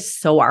feel like it's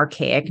so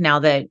archaic now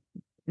that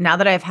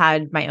I've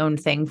had my own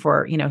thing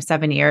for,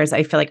 7 years.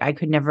 I feel like I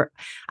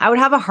would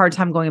have a hard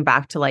time going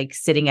back to like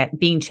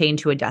being chained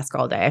to a desk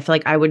all day. I feel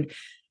like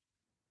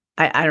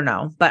I don't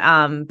know.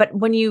 But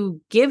when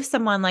you give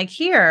someone like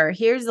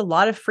here's a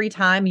lot of free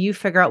time, you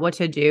figure out what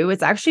to do.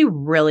 It's actually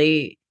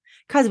really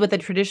because with a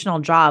traditional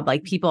job,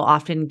 like people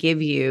often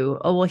give you,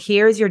 oh, well,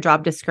 here's your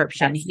job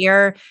description.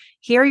 Yes.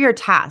 Here are your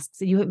tasks.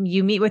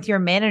 You meet with your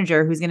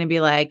manager who's going to be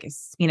like,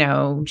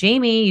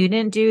 Jamie, you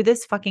didn't do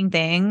this fucking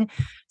thing.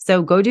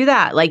 So go do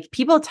that. Like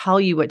people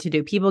tell you what to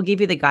do. People give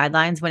you the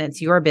guidelines when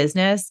it's your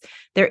business.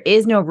 There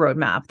is no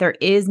roadmap. There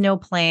is no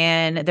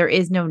plan. There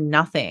is no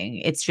nothing.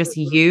 It's just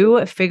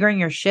you figuring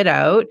your shit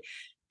out.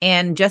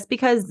 And just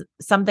because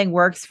something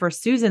works for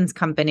Susan's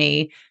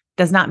company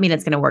does not mean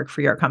it's going to work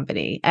for your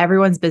company.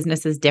 Everyone's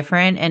business is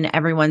different and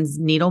everyone's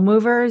needle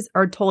movers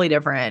are totally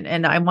different.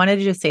 And I wanted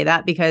to just say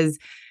that because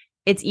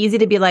it's easy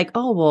to be like,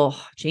 oh, well,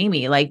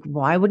 Jamie, like,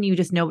 why wouldn't you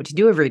just know what to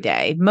do every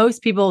day?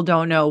 Most people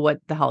don't know what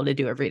the hell to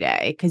do every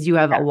day because you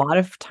have a Yeah. lot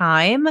of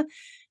time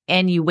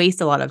and you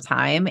waste a lot of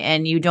time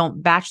and you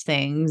don't batch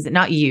things,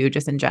 not you,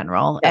 just in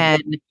general. Yeah.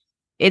 And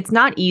it's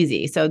not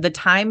easy. So the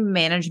time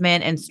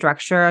management and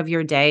structure of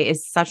your day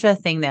is such a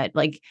thing that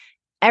like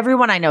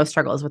everyone I know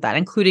struggles with that,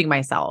 including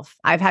myself.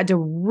 I've had to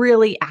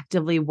really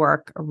actively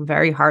work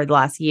very hard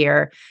last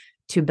year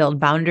to build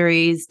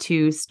boundaries,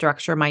 to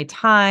structure my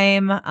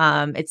time.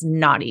 It's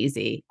not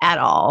easy at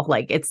all.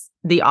 Like it's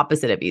the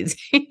opposite of easy.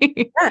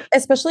 Yeah,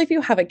 especially if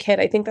you have a kid.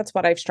 I think that's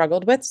what I've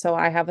struggled with. So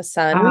I have a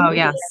son, Oh,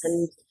 yes.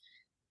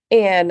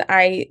 and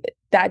I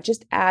that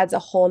just adds a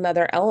whole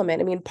nother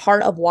element. I mean,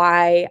 part of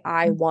why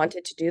I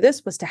wanted to do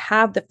this was to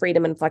have the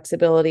freedom and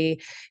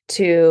flexibility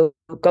to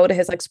go to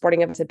his like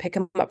sporting events and pick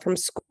him up from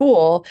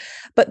school.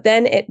 But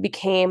then it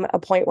became a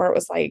point where it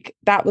was like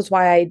that was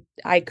why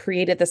I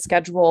created the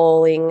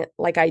scheduling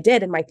like I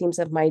did in my themes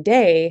of my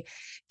day,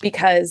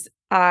 because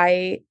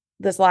I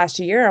this last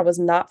year I was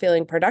not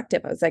feeling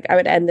productive. I was like, I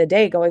would end the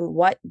day going,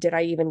 what did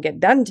I even get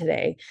done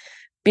today?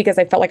 Because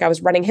I felt like I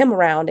was running him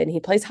around and he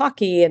plays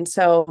hockey. And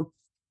so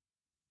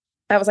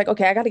I was like,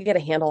 okay, I got to get a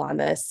handle on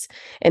this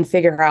and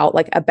figure out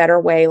like a better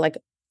way. Like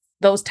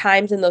those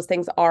times and those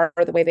things are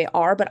the way they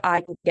are, but I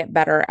can get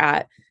better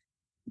at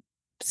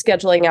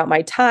scheduling out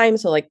my time.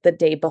 So like the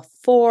day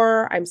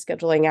before, I'm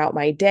scheduling out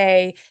my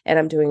day and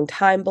I'm doing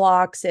time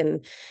blocks.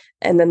 And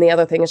then the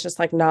other thing is just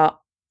like not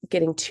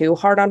getting too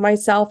hard on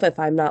myself if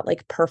I'm not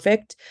like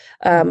perfect.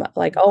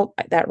 Like, oh,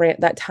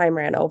 that time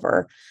ran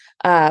over.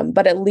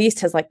 But at least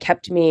has like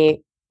kept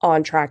me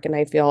on track and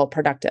I feel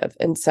productive.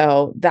 And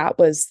so that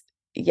was,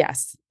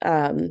 yes.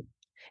 And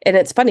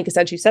it's funny because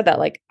as you said that,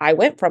 like I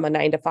went from a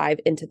 9 to 5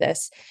 into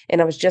this,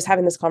 and I was just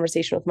having this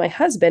conversation with my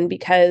husband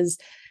because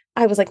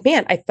I was like,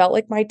 man, I felt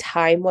like my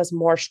time was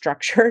more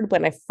structured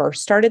when I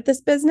first started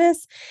this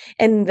business.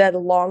 And the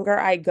longer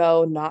I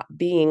go not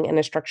being in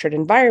a structured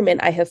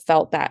environment, I have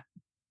felt that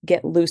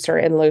get looser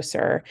and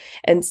looser.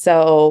 And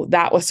so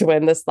that was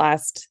when this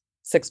last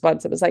 6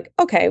 months, it was like,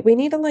 okay, we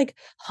need to like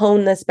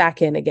hone this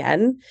back in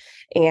again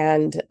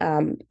and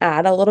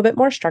add a little bit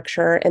more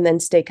structure and then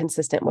stay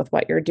consistent with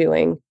what you're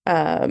doing.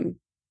 And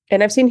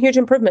I've seen huge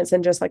improvements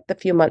in just like the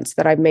few months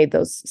that I've made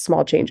those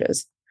small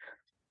changes.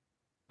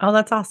 Oh,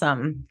 that's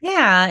awesome.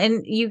 Yeah.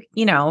 And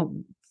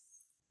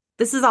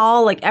this is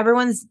all like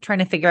everyone's trying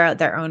to figure out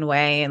their own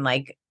way. And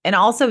like, and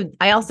also,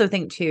 I also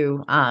think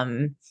too,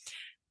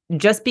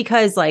 just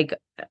because like,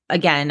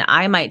 again,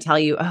 I might tell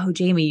you, oh,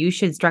 Jamie, you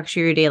should structure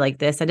your day like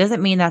this. That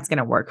doesn't mean that's going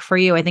to work for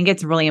you. I think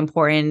it's really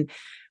important,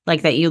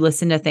 like that you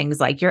listen to things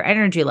like your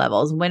energy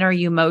levels. When are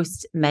you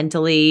most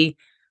mentally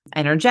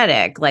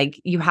energetic?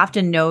 Like you have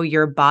to know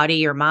your body,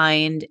 your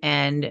mind,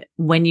 and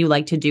when you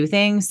like to do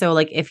things. So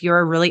like if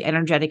you're really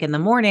energetic in the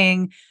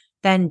morning,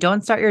 then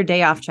don't start your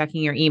day off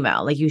checking your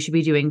email. Like you should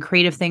be doing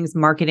creative things,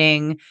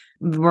 marketing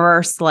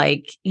versus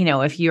like,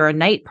 if you're a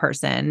night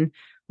person,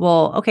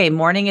 well, okay,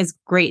 morning is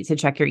great to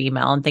check your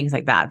email and things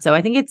like that. So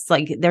I think it's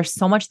like there's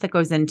so much that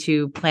goes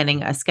into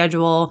planning a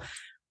schedule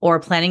or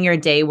planning your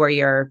day where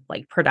you're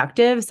like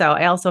productive. So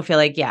I also feel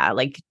like, yeah,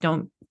 like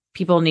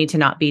people need to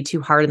not be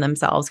too hard on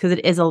themselves because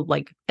it's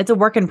a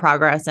work in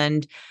progress,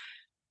 and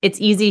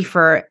it's easy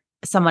for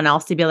someone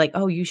else to be like,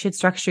 oh, you should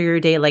structure your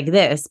day like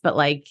this. But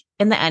like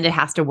in the end, it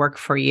has to work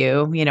for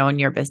you, in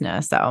your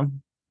business. So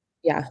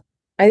Yeah.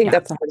 I think yeah.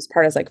 that's the hardest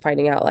part is like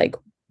finding out like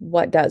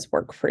what does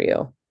work for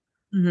you.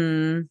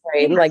 Mm-hmm.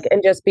 Right. Yeah.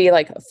 And just be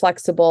like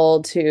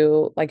flexible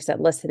to, like I said,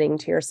 listening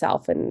to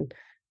yourself and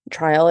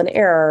trial and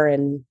error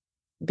and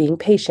being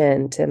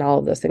patient and all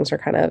of those things are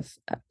kind of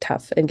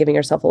tough and giving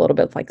yourself a little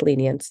bit of like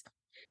lenience.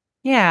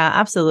 Yeah,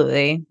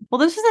 absolutely. Well,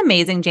 this is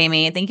amazing,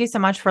 Jamie. Thank you so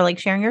much for like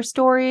sharing your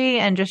story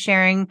and just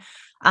sharing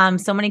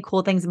so many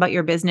cool things about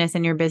your business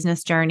and your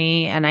business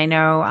journey. And I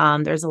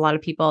know there's a lot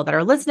of people that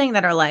are listening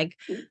that are like,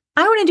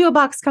 I want to do a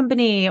box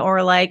company,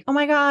 or like, oh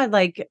my God,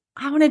 like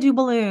I want to do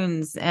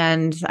balloons.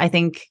 And I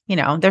think,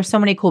 there's so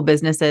many cool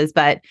businesses,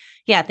 but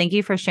yeah, thank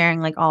you for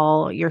sharing like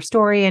all your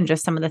story and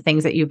just some of the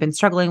things that you've been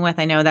struggling with.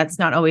 I know that's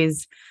not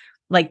always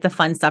like the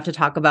fun stuff to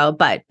talk about,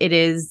 but it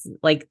is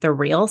like the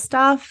real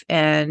stuff.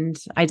 And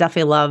I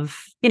definitely love,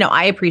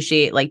 I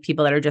appreciate like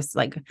people that are just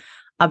like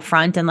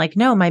upfront and like,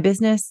 no, my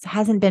business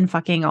hasn't been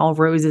fucking all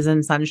roses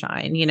and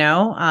sunshine.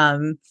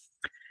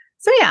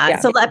 So yeah, Yeah.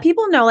 so let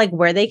people know like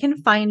where they can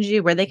find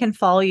you, where they can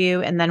follow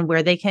you, and then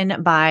where they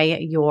can buy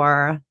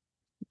your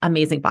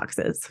amazing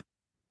boxes.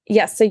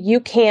 Yes. So you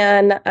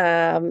can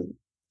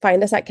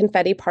find us at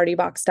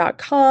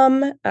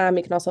confettipartybox.com.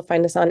 You can also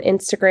find us on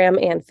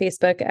Instagram and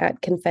Facebook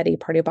at Confetti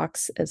Party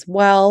Box as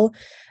well.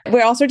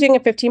 We're also doing a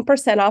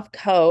 15% off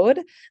code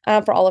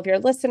for all of your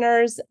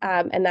listeners,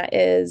 and that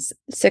is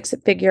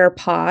 6-figure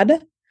pod.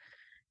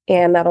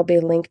 And that'll be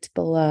linked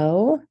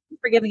below.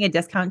 For giving a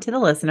discount to the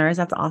listeners.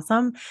 That's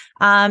awesome.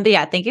 But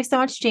yeah, thank you so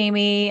much,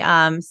 Jamie.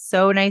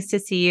 So nice to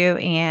see you.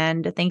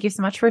 And thank you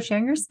so much for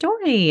sharing your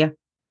story.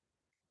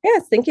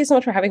 Yes, thank you so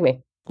much for having me.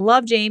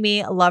 Love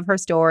Jamie. Love her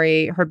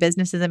story. Her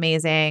business is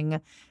amazing.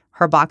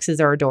 Her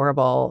boxes are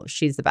adorable.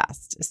 She's the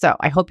best. So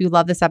I hope you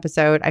love this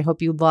episode. I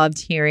hope you loved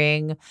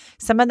hearing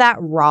some of that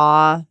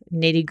raw,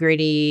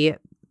 nitty-gritty,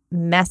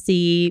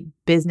 messy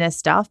business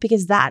stuff,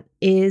 because that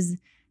is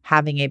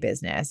having a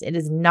business. It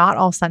is not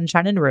all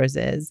sunshine and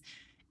roses.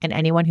 And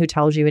anyone who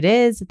tells you it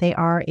is, they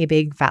are a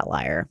big fat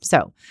liar.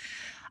 So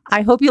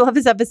I hope you love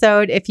this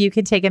episode. If you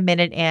can take a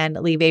minute and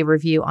leave a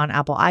review on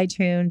Apple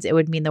iTunes, it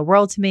would mean the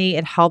world to me.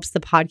 It helps the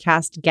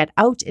podcast get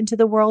out into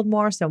the world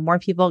more so more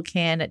people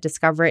can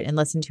discover it and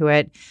listen to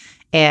it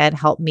and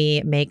help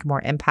me make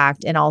more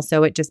impact. And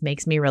also, it just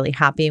makes me really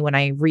happy when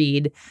I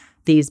read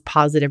these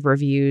positive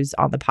reviews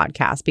on the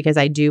podcast, because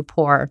I do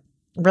pour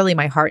really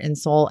my heart and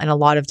soul and a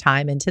lot of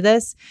time into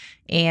this.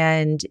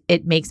 And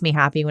it makes me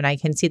happy when I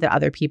can see that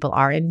other people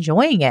are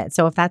enjoying it.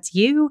 So if that's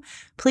you,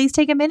 please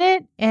take a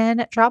minute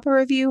and drop a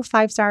review,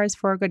 5 stars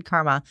for good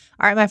karma.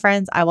 All right, my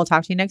friends, I will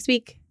talk to you next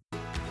week.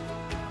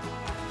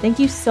 Thank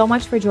you so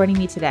much for joining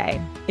me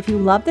today. If you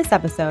love this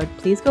episode,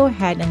 please go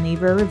ahead and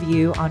leave a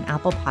review on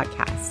Apple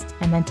Podcasts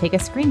and then take a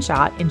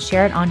screenshot and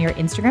share it on your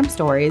Instagram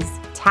stories.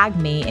 Tag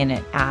me in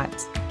it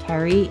at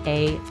Carrie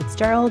A.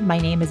 Fitzgerald. My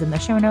name is in the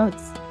show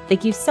notes.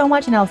 Thank you so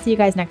much, and I'll see you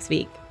guys next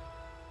week.